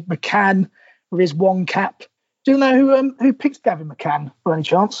Gray, McCann with his one cap. Do you know who picked Gavin McCann by any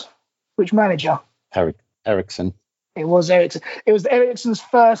chance? Which manager? Ericsson. It was Ericsson. It was Ericsson's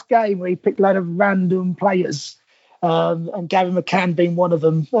first game where he picked a load of random players, and Gavin McCann being one of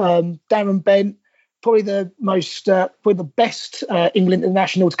them. Darren Bent, probably the best England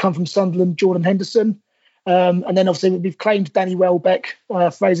international to come from Sunderland, Jordan Henderson. And then obviously we've claimed Danny Welbeck,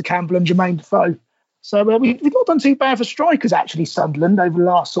 Fraser Campbell and Jermaine Defoe. So we've not done too bad for strikers actually, Sunderland, over the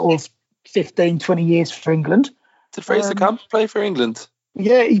last sort of 15, 20 years for England. Did Fraser Campbell play for England?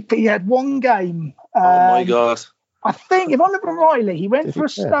 Yeah, he had one game. Oh my God. I think, if I remember rightly, he went for a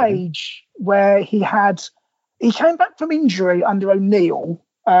stage where he came back from injury under O'Neill,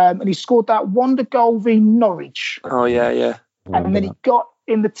 and he scored that wonder goal v Norwich. Oh, yeah. And then he got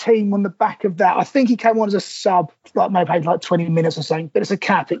in the team on the back of that. I think he came on as a sub, like maybe played like 20 minutes or something, but it's a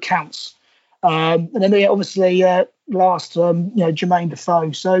cap, it counts. And then obviously last, Jermaine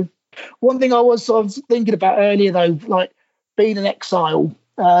Defoe. So one thing I was sort of thinking about earlier, though, like being an exile,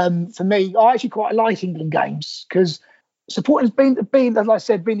 for me, I actually quite like England games because supporting has been, as I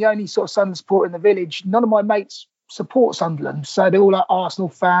said, being the only sort of Sunderland supporter in the village. None of my mates support Sunderland, so they're all like Arsenal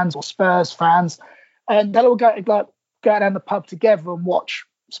fans or Spurs fans, and they'll all go down the pub together and watch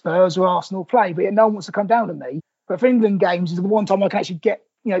Spurs or Arsenal play, but no one wants to come down to me. But for England games is the one time I can actually get,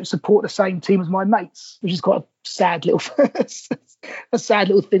 support the same team as my mates, which is quite a sad little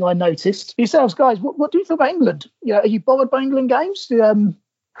thing I noticed. Yourselves, guys, what do you feel about England? Are you bothered by England games?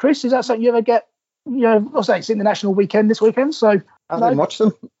 Chris, is that something you ever get? I'll say it's international weekend this weekend, so I didn't watch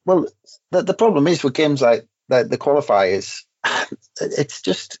them. Well, the problem is with games like the qualifiers,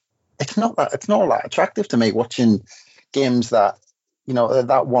 it's not that attractive to me watching games that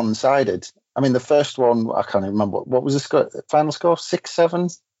that one-sided. I mean, the first one, I can't even remember what was the final score,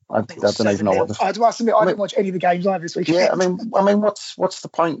 6-7. I don't even know what. I must admit, I didn't watch any of the games either this weekend. Yeah, I mean, what's the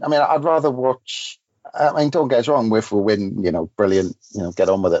point? I mean, I'd rather watch I mean, don't get us wrong. If we win, brilliant. Get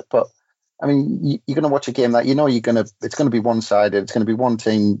on with it. But I mean, you're going to watch a game that it's going to be one-sided. It's going to be one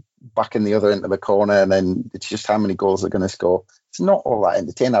team backing the other into the corner, and then it's just how many goals they're going to score. It's not all that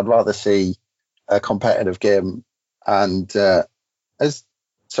entertaining. I'd rather see a competitive game. And I'm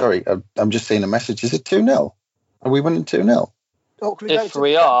just seeing a message. Is it 2-0? Are we winning 2-0? If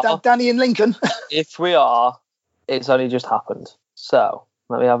we are, Danny and Lincoln. If we are, it's only just happened. So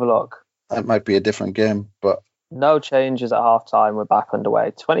let me have a look. That might be a different game, but no changes at half time. We're back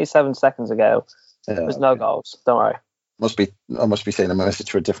underway. 27 seconds ago, there's no goals. Don't worry. I must be saying a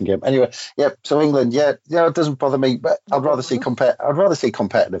message for a different game. Anyway, so England, it doesn't bother me, but I'd rather see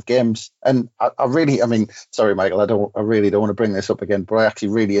competitive games. And I really, sorry, Michael, I really don't want to bring this up again, but I actually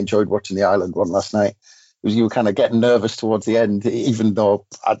really enjoyed watching the Ireland one last night. You were kind of getting nervous towards the end, even though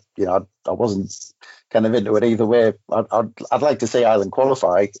I wasn't kind of into it either way. I'd like to see Ireland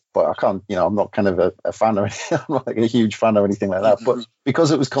qualify, but I can't. I'm not kind of a fan or anything. I'm not like a huge fan or anything like that. But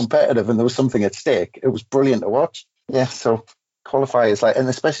because it was competitive and there was something at stake, it was brilliant to watch. Yeah, so qualify is and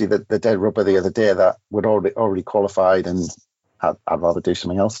especially the dead rubber the other day that would already qualified, and I'd rather do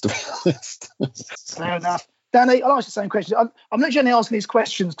something else, to be honest. Fair enough. Danny, I'll ask the same question. I'm not generally asking these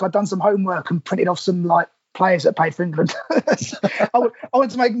questions because I've done some homework and printed off some players that played for England. I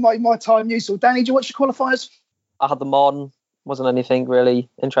want to make my time useful. Danny, do you watch your qualifiers? I had them on. Wasn't anything really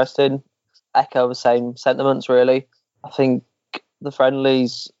interesting. Echo the same sentiments, really. I think the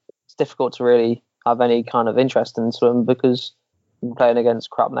friendlies, it's difficult to really have any kind of interest into them because we're playing against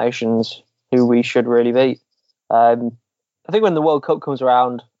crap nations who we should really beat. I think when the World Cup comes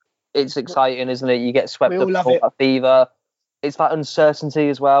around, it's exciting, isn't it? You get swept up with that fever. It's that uncertainty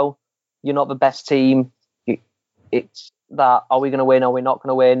as well. You're not the best team. It's that, are we going to win? Are we not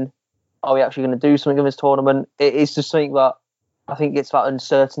going to win? Are we actually going to do something in this tournament? It's just something that I think it's that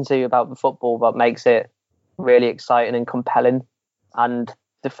uncertainty about the football that makes it really exciting and compelling. And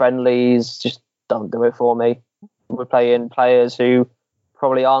the friendlies just don't do it for me. We're playing players who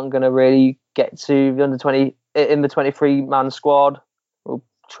probably aren't going to really get to the under 20 in the 23-man squad. We're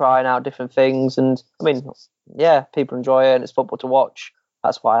trying out different things, and people enjoy it, and it's football to watch.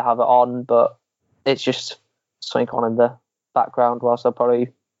 That's why I have it on, but it's just something on in the background whilst I'll probably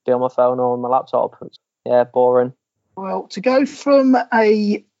be on my phone or on my laptop. It's, boring. Well, to go from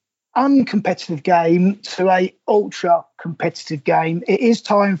a uncompetitive game to a ultra competitive game, it is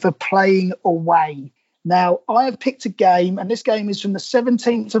time for playing away. Now, I have picked a game, and this game is from the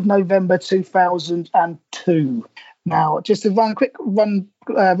 17th of November 2002. Now, just to run a quick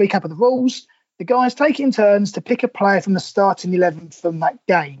recap of the rules, the guys take it in turns to pick a player from the starting 11 from that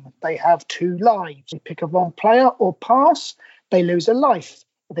game. They have 2 lives. They pick a wrong player or pass, they lose a life.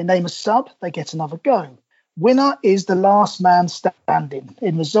 If they name a sub, they get another go. Winner is the last man standing.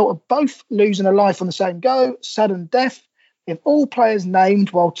 In result of both losing a life on the same go, sudden death, if all players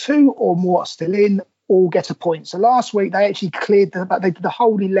named while 2 or more are still in, all get a point. So last week they actually cleared they did the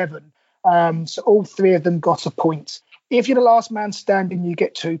whole 11. So all 3 of them got a point. If you're the last man standing, you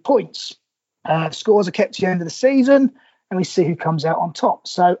get 2 points. Scores are kept to the end of the season, and we see who comes out on top.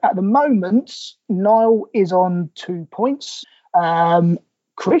 So at the moment, Niall is on 2 points.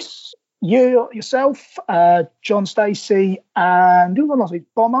 Chris, you yourself, John Stacey, and who was last week?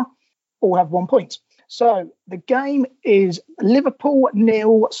 Bomber, all have 1 point. So the game is Liverpool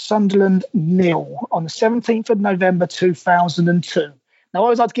 0, Sunderland 0 on the 17th of November 2002. Now I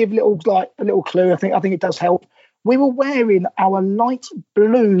always like to give a little clue. I think it does help. We were wearing our light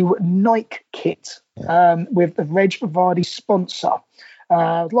blue Nike kit with the Reg Vardy sponsor.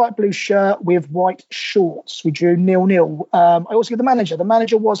 Light blue shirt with white shorts. We drew 0-0. I also give the manager. The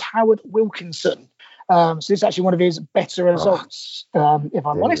manager was Howard Wilkinson. So this is actually one of his better results, if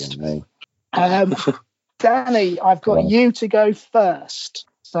I'm honest. Danny, I've got you to go first.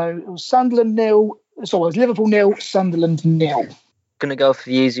 So it was Sunderland 0. So it was Liverpool 0, Sunderland 0. Going to go for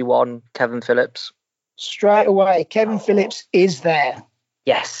the easy one, Kevin Phillips. Straight away, Kevin Phillips is there.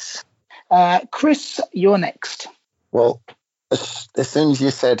 Yes. Chris, you're next. Well, as soon as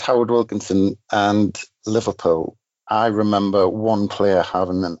you said Howard Wilkinson and Liverpool, I remember one player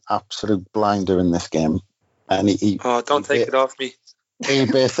having an absolute blinder in this game. And don't take it off me.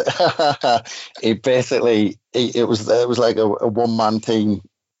 It was like a one-man team.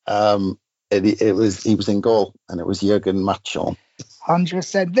 He was in goal, and it was Jürgen Matchon.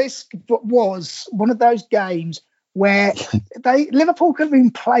 100%. This was one of those games where Liverpool could have been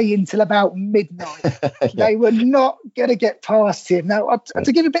playing till about midnight. They were not going to get past him. Now,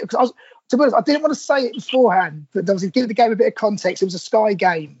 to give a bit, because to be honest, I didn't want to say it beforehand, but obviously give the game a bit of context. It was a Sky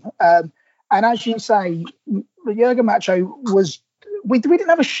game, and as you say, Jürgen Matchon was. We didn't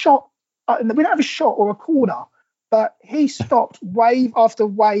have a shot we don't have a shot or a corner, but he stopped wave after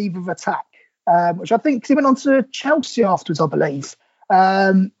wave of attack, which I think he went on to Chelsea afterwards, I believe,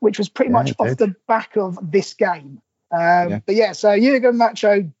 which was pretty much off the back of this game. But yeah, so Jurgen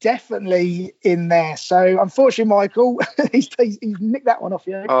Macho definitely in there. So unfortunately, Michael, he's nicked that one off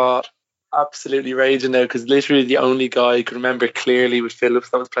you. Absolutely raging now, because literally the only guy I can remember clearly was Phillips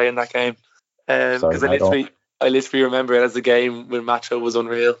that was playing that game. Because I literally remember it as a game when Macho was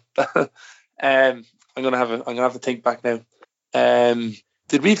unreal. I'm gonna have to think back now.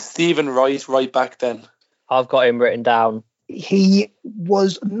 Did we have Stephen Wright right back then? I've got him written down. He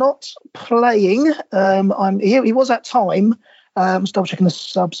was not playing. He was at time. I'm double checking the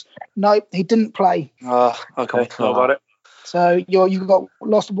subs. No, he didn't play. Oh, okay. How about it? So you've got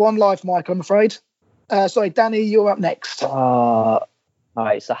lost one life, Mike, I'm afraid. Sorry, Danny, you're up next. All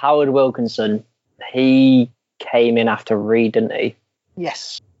right, so Howard Wilkinson, he came in after Reed, didn't he?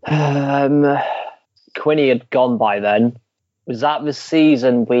 Yes. Quinny had gone by then. Was that the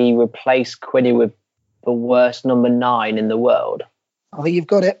season we replaced Quinny with the worst number 9 in the world? I think you've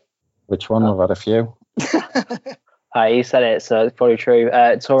got it. Which one? I've had a few. He said it, so it's probably true.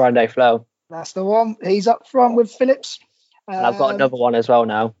 Torande Flo. That's the one. He's up front with Phillips. And I've got another one as well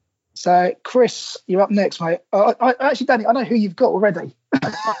now. So, Chris, you're up next, mate. Actually, Danny, I know who you've got already.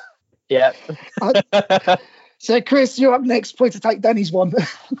 Yeah. So, Chris, you're up next. Point to take Danny's one.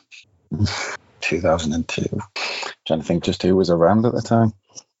 2002. Trying to think just who was around at the time.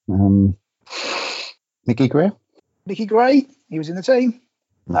 Mickey Gray. Mickey Gray, he was in the team.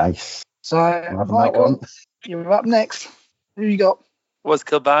 Nice. So, Michael, you're up next. Who you got? Was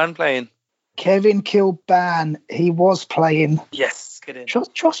Kilban playing? Kevin Kilban, he was playing. Yes, get in.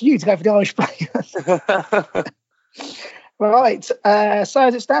 Trust you to go for the Irish players. Right. So as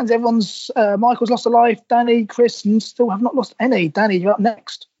it stands, Michael's lost a life. Danny, Chris, still have not lost any. Danny, you're up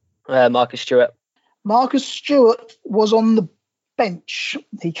next. Marcus Stewart. Marcus Stewart was on the bench.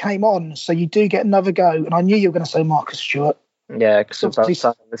 He came on, so you do get another go. And I knew you were going to say Marcus Stewart. Yeah, because they both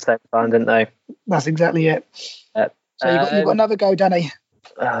signed at the same time, didn't they? That's exactly it. Yep. So you've got another go, Danny.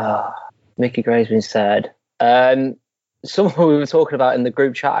 Mickey Gray's been said. Someone we were talking about in the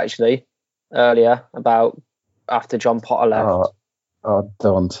group chat actually earlier about after John Potter left.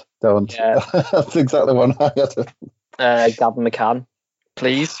 Don't. Yeah. That's exactly one I had. Gavin McCann,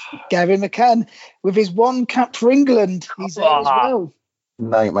 please. Gavin McCann with his one cap for England. He's there as well.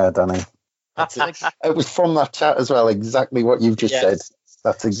 Nightmare, Danny. It was from that chat as well, exactly what you've just said.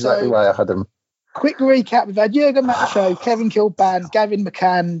 That's exactly why I had him. Quick recap: we've had Jurgen Macho, Kevin Kilban, Gavin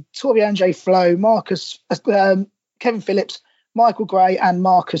McCann, Torande Flo, Kevin Phillips, Michael Gray, and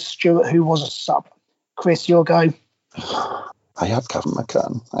Marcus Stewart, who was a sub. Chris, your go. I had Gavin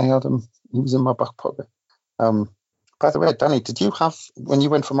McCann. I had him. He was in my back pocket. By the way, Danny, did you have, when you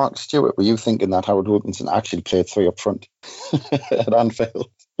went for Marcus Stewart, were you thinking that Howard Wilkinson actually played 3 up front at Anfield?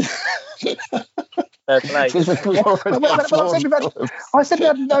 I said we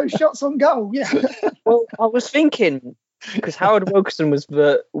had no shots on goal. Yeah. Well, I was thinking, because Howard Wilkinson was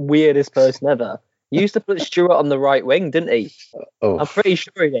the weirdest person ever. He used to put Stewart on the right wing, didn't he? I'm pretty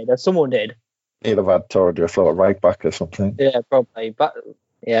sure he did, or someone did. He'd have had Torre Flo right back or something. Yeah, probably. But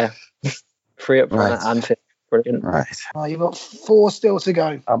yeah, 3 up front at Anfield. Brilliant. Right. You've got 4 still to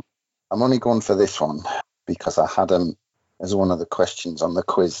go. I'm only going for this one because I had him as one of the questions on the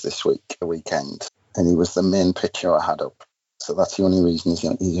quiz this weekend, and he was the main picture I had up. So that's the only reason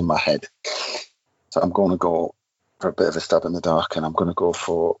he's in my head. So I'm going to go for a bit of a stab in the dark, and I'm going to go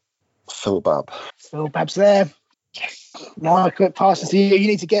for Phil Babb. Phil Babb's there. Michael, it passes to you. You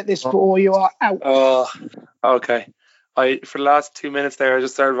need to get this or you are out. Oh, okay. For the last 2 minutes there, I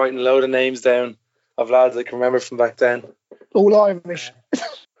just started writing a load of names down of lads I can remember from back then. All Irish.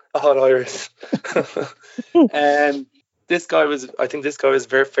 All Irish. This guy was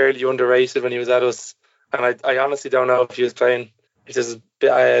very fairly underrated when he was at us, and I honestly don't know if he was playing, if this is a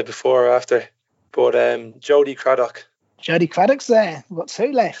bit before or after. But Jody Craddock. Jody Craddock's there. We've got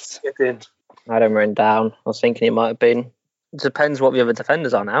 2 left. Get in. I had him written down. I was thinking it might have been. It depends what the other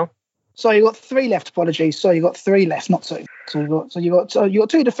defenders are now. So you got 3 left. Apologies. So you got 3 left, not 2. So you got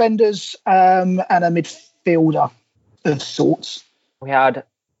 2 defenders and a midfielder of sorts. We had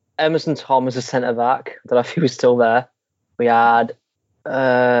Emerson Thomas as centre back. I don't know if he was still there. We had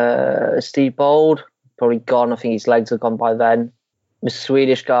Steve Bold, probably gone. I think his legs had gone by then. The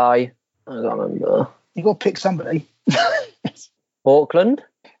Swedish guy, I don't remember. You got to pick somebody. Auckland.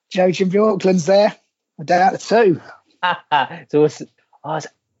 Joachim Bjorklund's there. A day out of 2.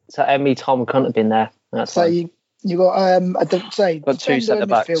 So Emmy Tom couldn't have been there. That's so fine. you got 2 centre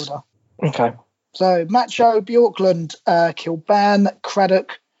backs. Midfielder. Okay. So Macho, Bjorklund, Kilban,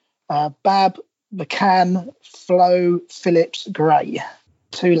 Craddock, Bab, McCann, Flo, Phillips, Gray.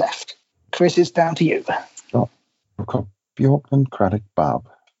 2 left. Chris, it's down to you. We've got Bjorkland, Craddock, Bab,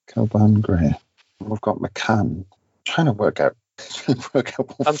 Kilban, Gray. We've got McCann. Trying to work out.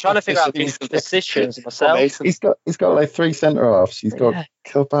 I'm trying to figure out these positions myself. He's got like 3 centre halves. He's got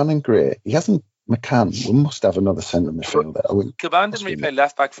Kilban and Gray. He hasn't McCann. We must have another centre midfielder. Kilban didn't really play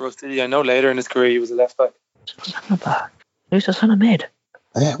left back for us, did he? I know later in his career he was a left back. Who's the centre mid?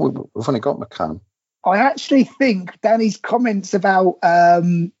 Yeah, we've only got McCann. I actually think Danny's comments about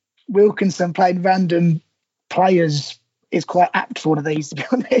Wilkinson playing random players is quite apt for one of these, to be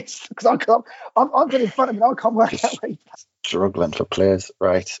honest. Because I'm getting in front of me, I can't work out. Struggling for players,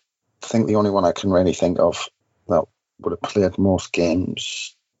 right? I think the only one I can really think of that would have played most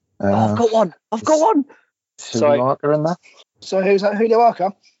games. I've got one. Julio Arca in that? So who's that? Julio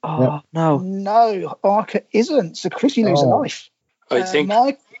Arca? Oh, no, Arca isn't. So Chris, you lose a life. I think.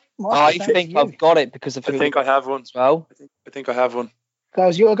 Mike, I think I've got it because of. I think I have one as well. I think I have one.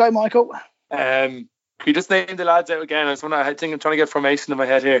 Guys, you go, Michael. Can you just name the lads out again? I think I'm trying to get formation in my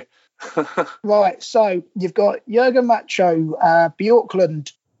head here. Right, so you've got Jurgen Macho,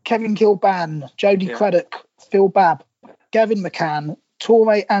 Bjorkland, Kevin Kilban, Jody Craddock, Phil Babb, Gavin McCann,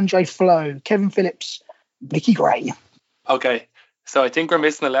 Torre Andre Flo, Kevin Phillips, Nicky Gray. Okay, so I think we're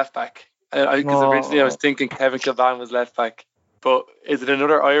missing a left back. Because originally I was thinking Kevin Kilban was left back. But is it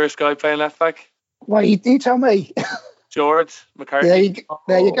another Irish guy playing left back? Well, you tell me. George McCarthy.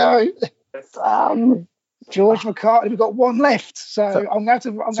 There you go. George McCarthy. We've got 1 left, so I'm going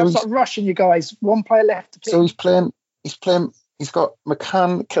to start rushing you guys. 1 player left. So he's playing. He's got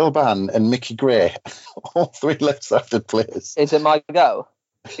McCann, Kilban, and Mickey Gray, all 3 left-sided players. Is it my go?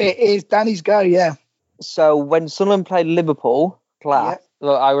 It is Danny's go. Yeah. So when Sunderland played Liverpool, I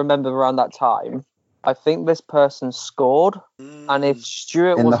remember around that time. I think this person scored, and if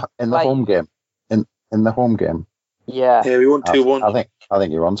Stuart in the home game, in the home game. Yeah, we won 2-1. I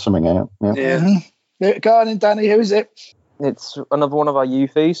think you're on something here. Yeah. Mm-hmm. Go on, Danny. Who is it? It's another one of our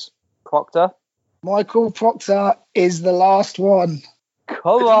youthies, Proctor. Michael Proctor is the last one.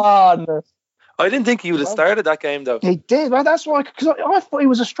 Come on. I didn't think he would have started that game though. He did. Well, that's why, because I thought he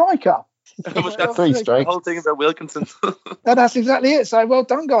was a striker. That's 3 strikes. The whole thing about Wilkinson. That's exactly it. So well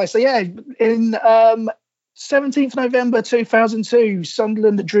done, guys. So yeah, in 17th November 2002,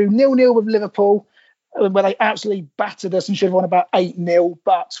 Sunderland drew 0-0 with Liverpool, where they absolutely battered us and should have won about 8-0.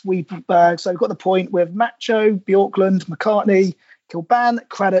 But so we've got the point with Macho, Bjorkland, McCartney, Kilban,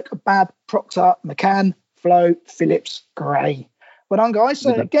 Craddock, Babb, Proctor, McCann, Flo, Phillips, Gray. Well done, guys.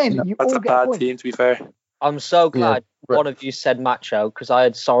 So again, you that's all a get bad a point. team, to be fair. I'm so glad one of you said Macho because I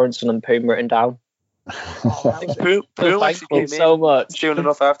had Sorensen and Poom written down. Poom actually came so much. Doing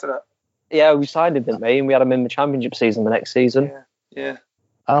enough after that. Yeah, we signed him, didn't we? And we had him in the championship season the next season. Yeah.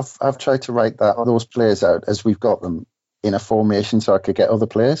 I've tried to write those players out as we've got them in a formation so I could get other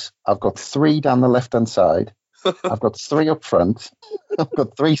players. I've got 3 down the left-hand side. I've got 3 up front. I've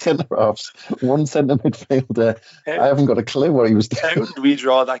got 3 centre-halves, 1 centre midfielder. I haven't got a clue what he was doing. How did we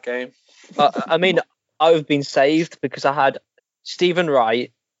draw that game? I mean, I've been saved because I had Stephen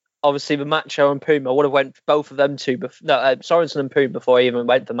Wright, obviously the Macho and Poom. I would have went for both of them too. Sorensen and Poom before I even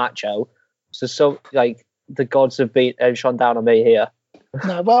went for Macho. So the gods have shone down on me here.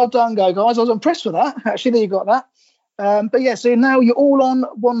 No, well done, guys. I was impressed with that. Actually, that you got that. But yeah, so now you're all on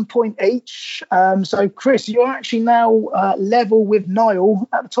 1 point each. So Chris, you're actually now level with Niall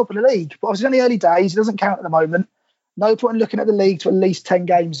at the top of the league. But obviously, it's only early days. It doesn't count at the moment. No point in looking at the league to at least 10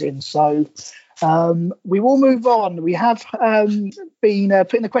 games in. So we will move on. We have been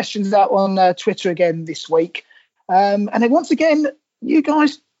putting the questions out on Twitter again this week. And then once again, you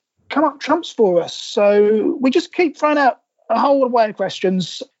guys come up trumps for us. So we just keep throwing out a whole array of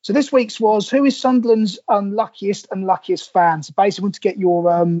questions. So this week's was, who is Sunderland's unluckiest fan? So basically, want to get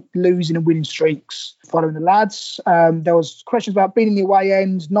your losing and winning streaks following the lads. There was questions about being in the away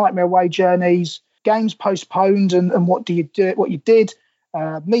end, nightmare away journeys, games postponed, and what you did,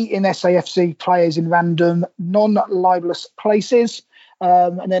 meeting SAFC players in random, non-libelous places,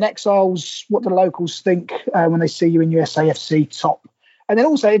 and then exiles, what the locals think when they see you in your SAFC top. And then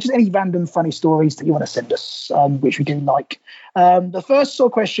also just any random funny stories that you want to send us, which we do like. The first sort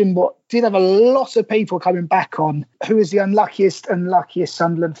of question, did have a lot of people coming back on who is the unluckiest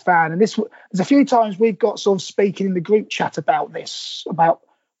Sunderland fan. And there's a few times we've got sort of speaking in the group chat about this, about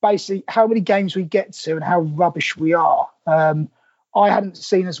basically how many games we get to and how rubbish we are. I hadn't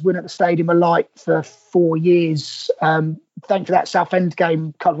seen us win at the Stadium of Light for 4 years. Thankfully, that Southend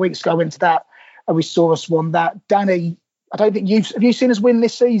game a couple of weeks ago, I went to that and we saw us won that. Danny, I don't think have you seen us win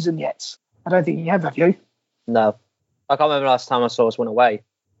this season yet? I don't think you have you? No. I can't remember last time I saw us win away.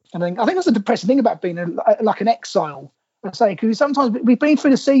 And I think that's the depressing thing about being like an exile. I say, because sometimes we've been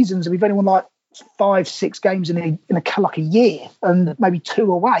through the seasons and we've only won like 5-6 games in a year, and maybe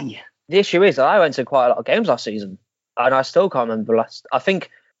 2 away. The issue is I went to quite a lot of games last season, and I still can't remember I think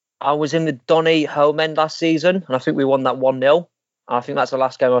I was in the Donny home end last season, and I think we won that 1-0. I think that's the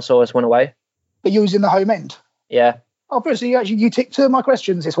last game I saw us win away. But you was in the home end? Yeah. Oh, but so you ticked 2 of my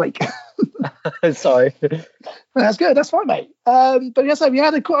questions this week. Sorry. That's good. That's fine, mate. But yes, we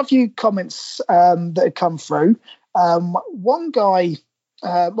had quite a few comments that had come through. One guy,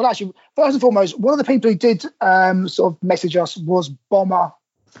 actually, first and foremost, one of the people who did sort of message us was Bomber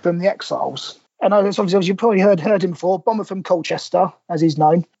from the Exiles. And obviously you probably heard him before. Bomber from Colchester, as he's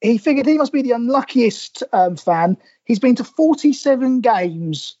known. He figured he must be the unluckiest fan. He's been to 47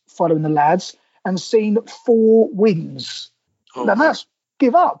 games following the lads and seen 4 wins. Oh. Now that's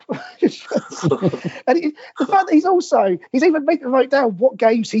give up. And the fact that he's even wrote down what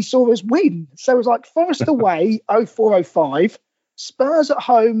games he saw us win. So it was like Forest away 04-05, Spurs at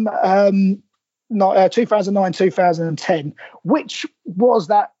home 2009-2010, which was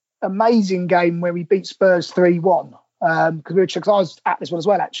that amazing game where we beat Spurs 3-1. Because I was at this one as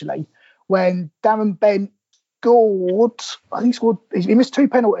well, actually, when Darren Bent scored. He missed 2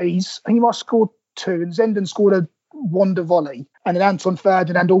 penalties. I think he might have scored 2, and Zenden scored a wonder volley, and then Anton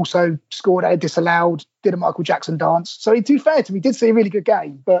Ferdinand also scored a disallowed, did a Michael Jackson dance. So to be fair to him, he did see a really good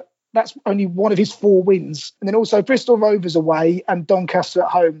game, but that's only one of his 4 wins. And then also Bristol Rovers away and Doncaster at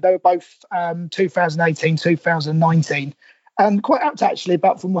home. They were both 2018, 2019. And quite apt, actually,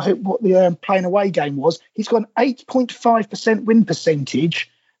 about from what the playing away game was. He's got an 8.5% win percentage,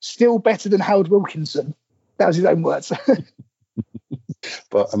 still better than Harold Wilkinson. That was his own words.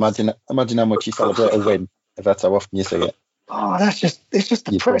 But imagine how much you celebrate a win, if that's how often you say it. Oh, it's just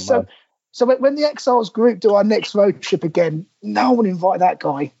depressing. So when the Exiles group do our next road trip again, no one invite that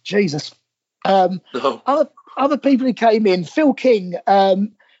guy. Jesus. No. Other people who came in, Phil King.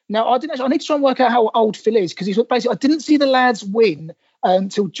 Now I need to try and work out how old Phil is, because he's basically, I didn't see the lads win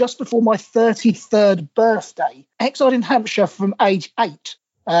until just before my 33rd birthday. Exiled in Hampshire from age 8.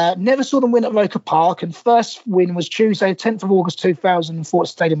 Never saw them win at Roker Park, and first win was Tuesday, 10th of August 2004 at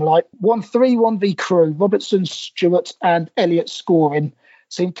Stadium Light. Won 3-1 v Crew, Robertson, Stewart and Elliott scoring.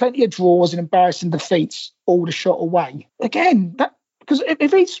 Seen plenty of draws and embarrassing defeats, all the shot away. Again, because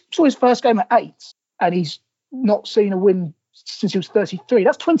if he saw his first game at 8 and he's not seen a win since he was 33,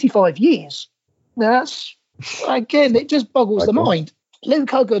 that's 25 years. Now that's, again, it just boggles the mind. Luke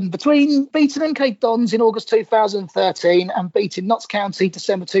Huggan, between beating MK Dons in August 2013 and beating Notts County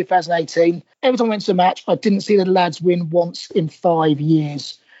December 2018, every time I went to a match, I didn't see the lads win once in 5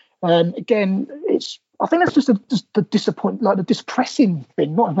 years. Again, I think that's just the disappointing, like the depressing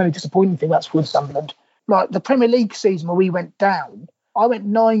thing, not a very disappointing thing. That's with Sunderland. Like the Premier League season where we went down, I went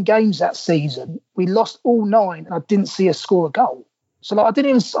 9 games that season. We lost all 9, and I didn't see us score a goal. So like I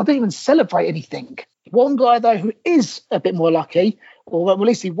didn't even celebrate anything. One guy though who is a bit more lucky, or at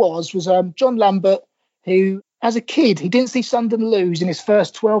least he was John Lambert, who as a kid he didn't see Sunderland lose in his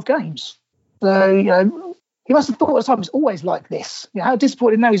first 12 games. So he must have thought at the time it was always like this. How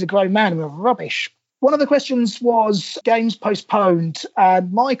disappointed now he's a grown man and we're rubbish. One of the questions was games postponed.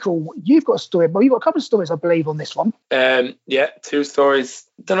 And Michael, you've got a story. Well, you've got a couple of stories, I believe, on this one. Yeah, 2 stories.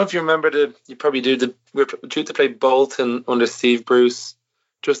 Don't know if you remember you probably do. We were due to play Bolton under Steve Bruce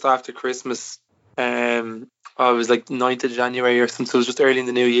just after Christmas. It was like 9th of January or something. So it was just early in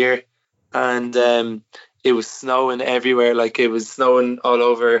the new year. And it was snowing everywhere. Like it was snowing all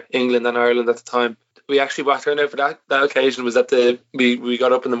over England and Ireland at the time. We actually walked around out for that occasion was that we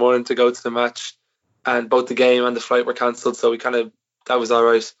got up in the morning to go to the match. And both the game and the flight were cancelled, so that was all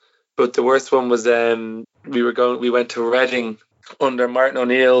right. But the worst one was we went to Reading under Martin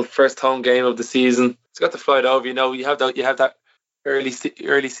O'Neill, first home game of the season. So got the flight over. You have that early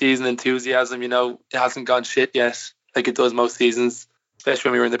season enthusiasm. It hasn't gone shit yet, like it does most seasons, especially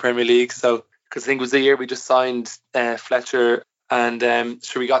when we were in the Premier League. So because I think it was the year we just signed Fletcher, and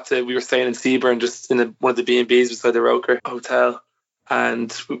we were staying in Seaburn, just in one of the B&Bs beside the Roker Hotel,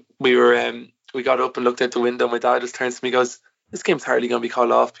 and we got up and looked out the window. My dad just turns to me and goes, "This game's hardly going to be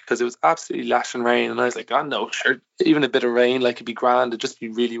called off," because it was absolutely lashing rain. And I was like, "Oh no, sure, even a bit of rain, like it'd be grand. It'd just be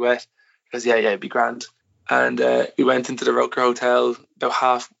really wet." He goes, "Yeah, it'd be grand." And we went into the Roker Hotel about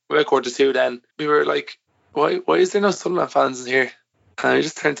 1:45. Then we were like, "Why is there no Sunderland fans in here?" And I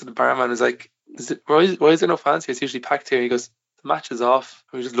just turned to the barman and was like, why is there no fans here? It's usually packed here." He goes, "The match is off."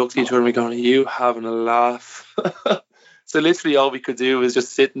 And we just looked at each other and we going, "Are you having a laugh?" So literally all we could do was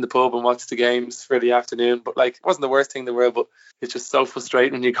just sit in the pub and watch the games for the afternoon. But like, it wasn't the worst thing in the world, but it's just so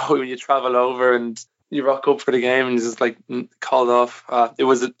frustrating when you travel over and you rock up for the game and just like called off. It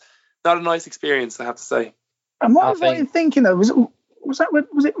was not a nice experience, I have to say. And what was I thinking though? Was it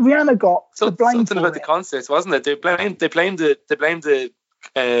Rihanna got the blame something about the concerts, wasn't it? They blamed the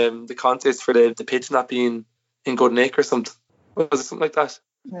concerts for the pitch not being in good nick or something. Was it something like that?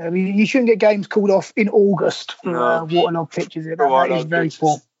 Yeah, I mean, you shouldn't get games called off in August for waterlogged pitches. That is very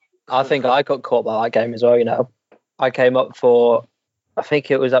poor. I think I got caught by that game as well. You know, I came up for, I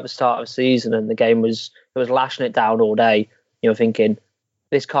think it was at the start of the season, and the game was lashing it down all day. You know, thinking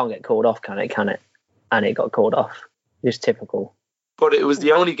this can't get called off, can it? And it got called off. Just typical. But it was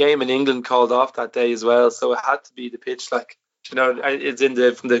the only game in England called off that day as well, so it had to be the pitch. Like, you know, it's in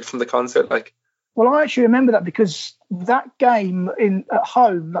from the concert. Like, well, I actually remember that because that game at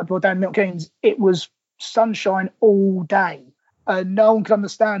home, like down in Milton Keynes, it was sunshine all day, and no one could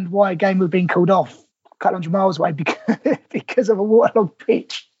understand why a game was being called off a couple hundred miles away because of a waterlogged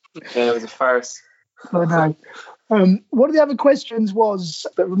pitch. Yeah, it was a farce. I know. One of the other questions was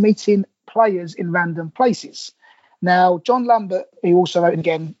that we're meeting players in random places. Now, John Lambert, he also wrote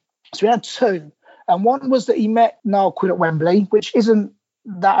again. So we had two. And one was that he met Niall Quinn at Wembley, which isn't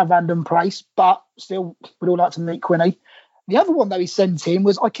that a random place, but still would all like to meet Quinny. The other one, though, he sent in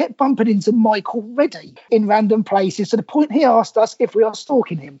was I kept bumping into Michael Reddy in random places to the point he asked us if we are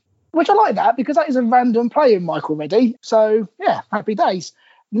stalking him, which I like that because that is a random player, Michael Reddy. So, yeah, happy days.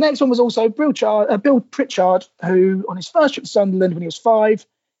 The next one was also Bill Pritchard, who on his first trip to Sunderland when he was 5,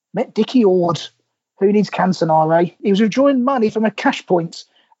 met Dickie Ord, who needs Cantonare. He was withdrawing money from a cash point,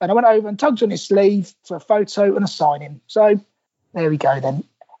 and I went over and tugged on his sleeve for a photo and a signing. So there we go then.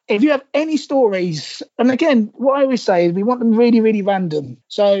 If you have any stories, and again, what I always say is we want them really, really random.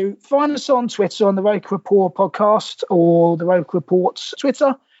 So find us on Twitter on the Roker Report podcast or the Roker Report's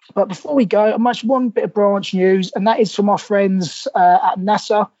Twitter. But before we go, I'm actually one bit of branch news, and that is from our friends at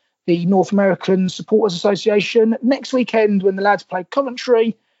NASA, the North American Supporters Association. Next weekend, when the lads play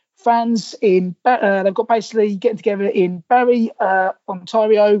Coventry, fans they've got basically getting together in Barrie,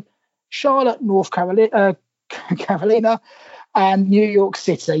 Ontario, Charlotte, North Carolina, and New York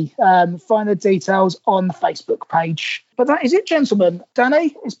City. Find the details on the Facebook page. But that is it, gentlemen.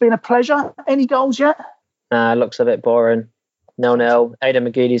 Danny, it's been a pleasure. Any goals yet? It looks a bit boring. 0-0. Aidan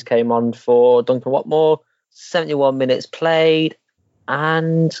McGeady's came on for Duncan Watmore. 71 minutes played.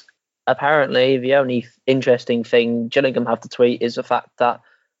 And apparently the only interesting thing Gillingham have to tweet is the fact that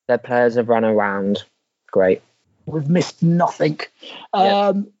their players have run around. Great. We've missed nothing.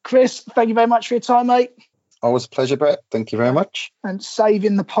 Chris, thank you very much for your time, mate. Always a pleasure, Brett. Thank you very much. And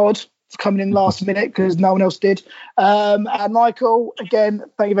saving the pod for coming in last minute because no one else did. And Michael, again,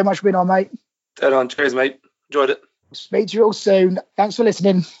 thank you very much for being on, mate. Dead on. Cheers, mate. Enjoyed it. Speak to you all soon. Thanks for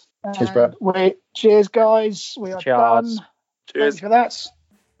listening. Cheers, Brett. Cheers, guys. We are done. Cheers. Thanks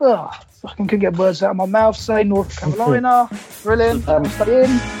for that. Fucking couldn't get words out of my mouth. Say North Carolina. Brilliant. Stay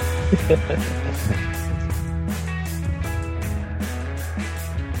in.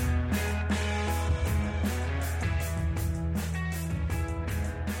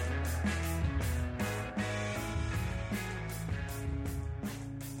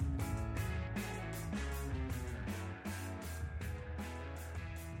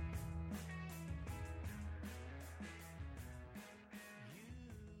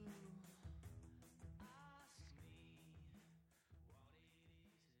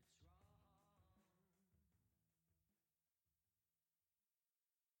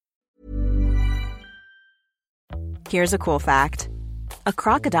 Here's a cool fact. A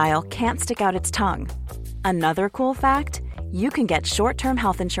crocodile can't stick out its tongue. Another cool fact, you can get short-term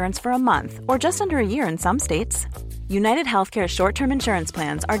health insurance for a month or just under a year in some states. United Healthcare short-term insurance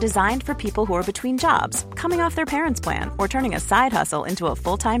plans are designed for people who are between jobs, coming off their parents' plan, or turning a side hustle into a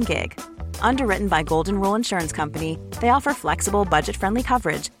full-time gig. Underwritten by Golden Rule Insurance Company, they offer flexible, budget-friendly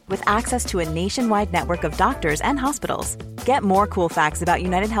coverage with access to a nationwide network of doctors and hospitals. Get more cool facts about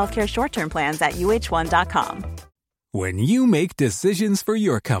United Healthcare short-term plans at uh1.com. When you make decisions for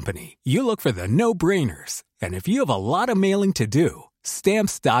your company, you look for the no-brainers. And if you have a lot of mailing to do,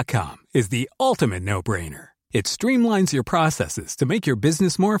 Stamps.com is the ultimate no-brainer. It streamlines your processes to make your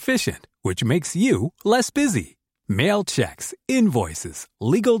business more efficient, which makes you less busy. Mail checks, invoices,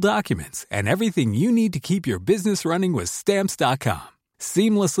 legal documents, and everything you need to keep your business running with Stamps.com.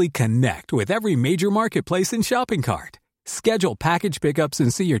 Seamlessly connect with every major marketplace and shopping cart. Schedule package pickups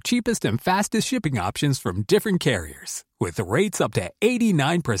and see your cheapest and fastest shipping options from different carriers. With rates up to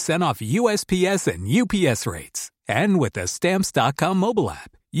 89% off USPS and UPS rates. And with the Stamps.com mobile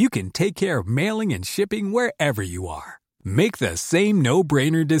app, you can take care of mailing and shipping wherever you are. Make the same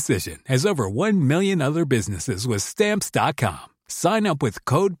no-brainer decision as over 1 million other businesses with Stamps.com. Sign up with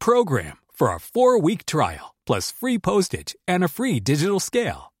code PROGRAM for a 4-week trial, plus free postage and a free digital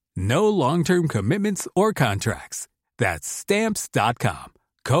scale. No long-term commitments or contracts. That's Stamps.com.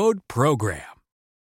 Code PROGRAM.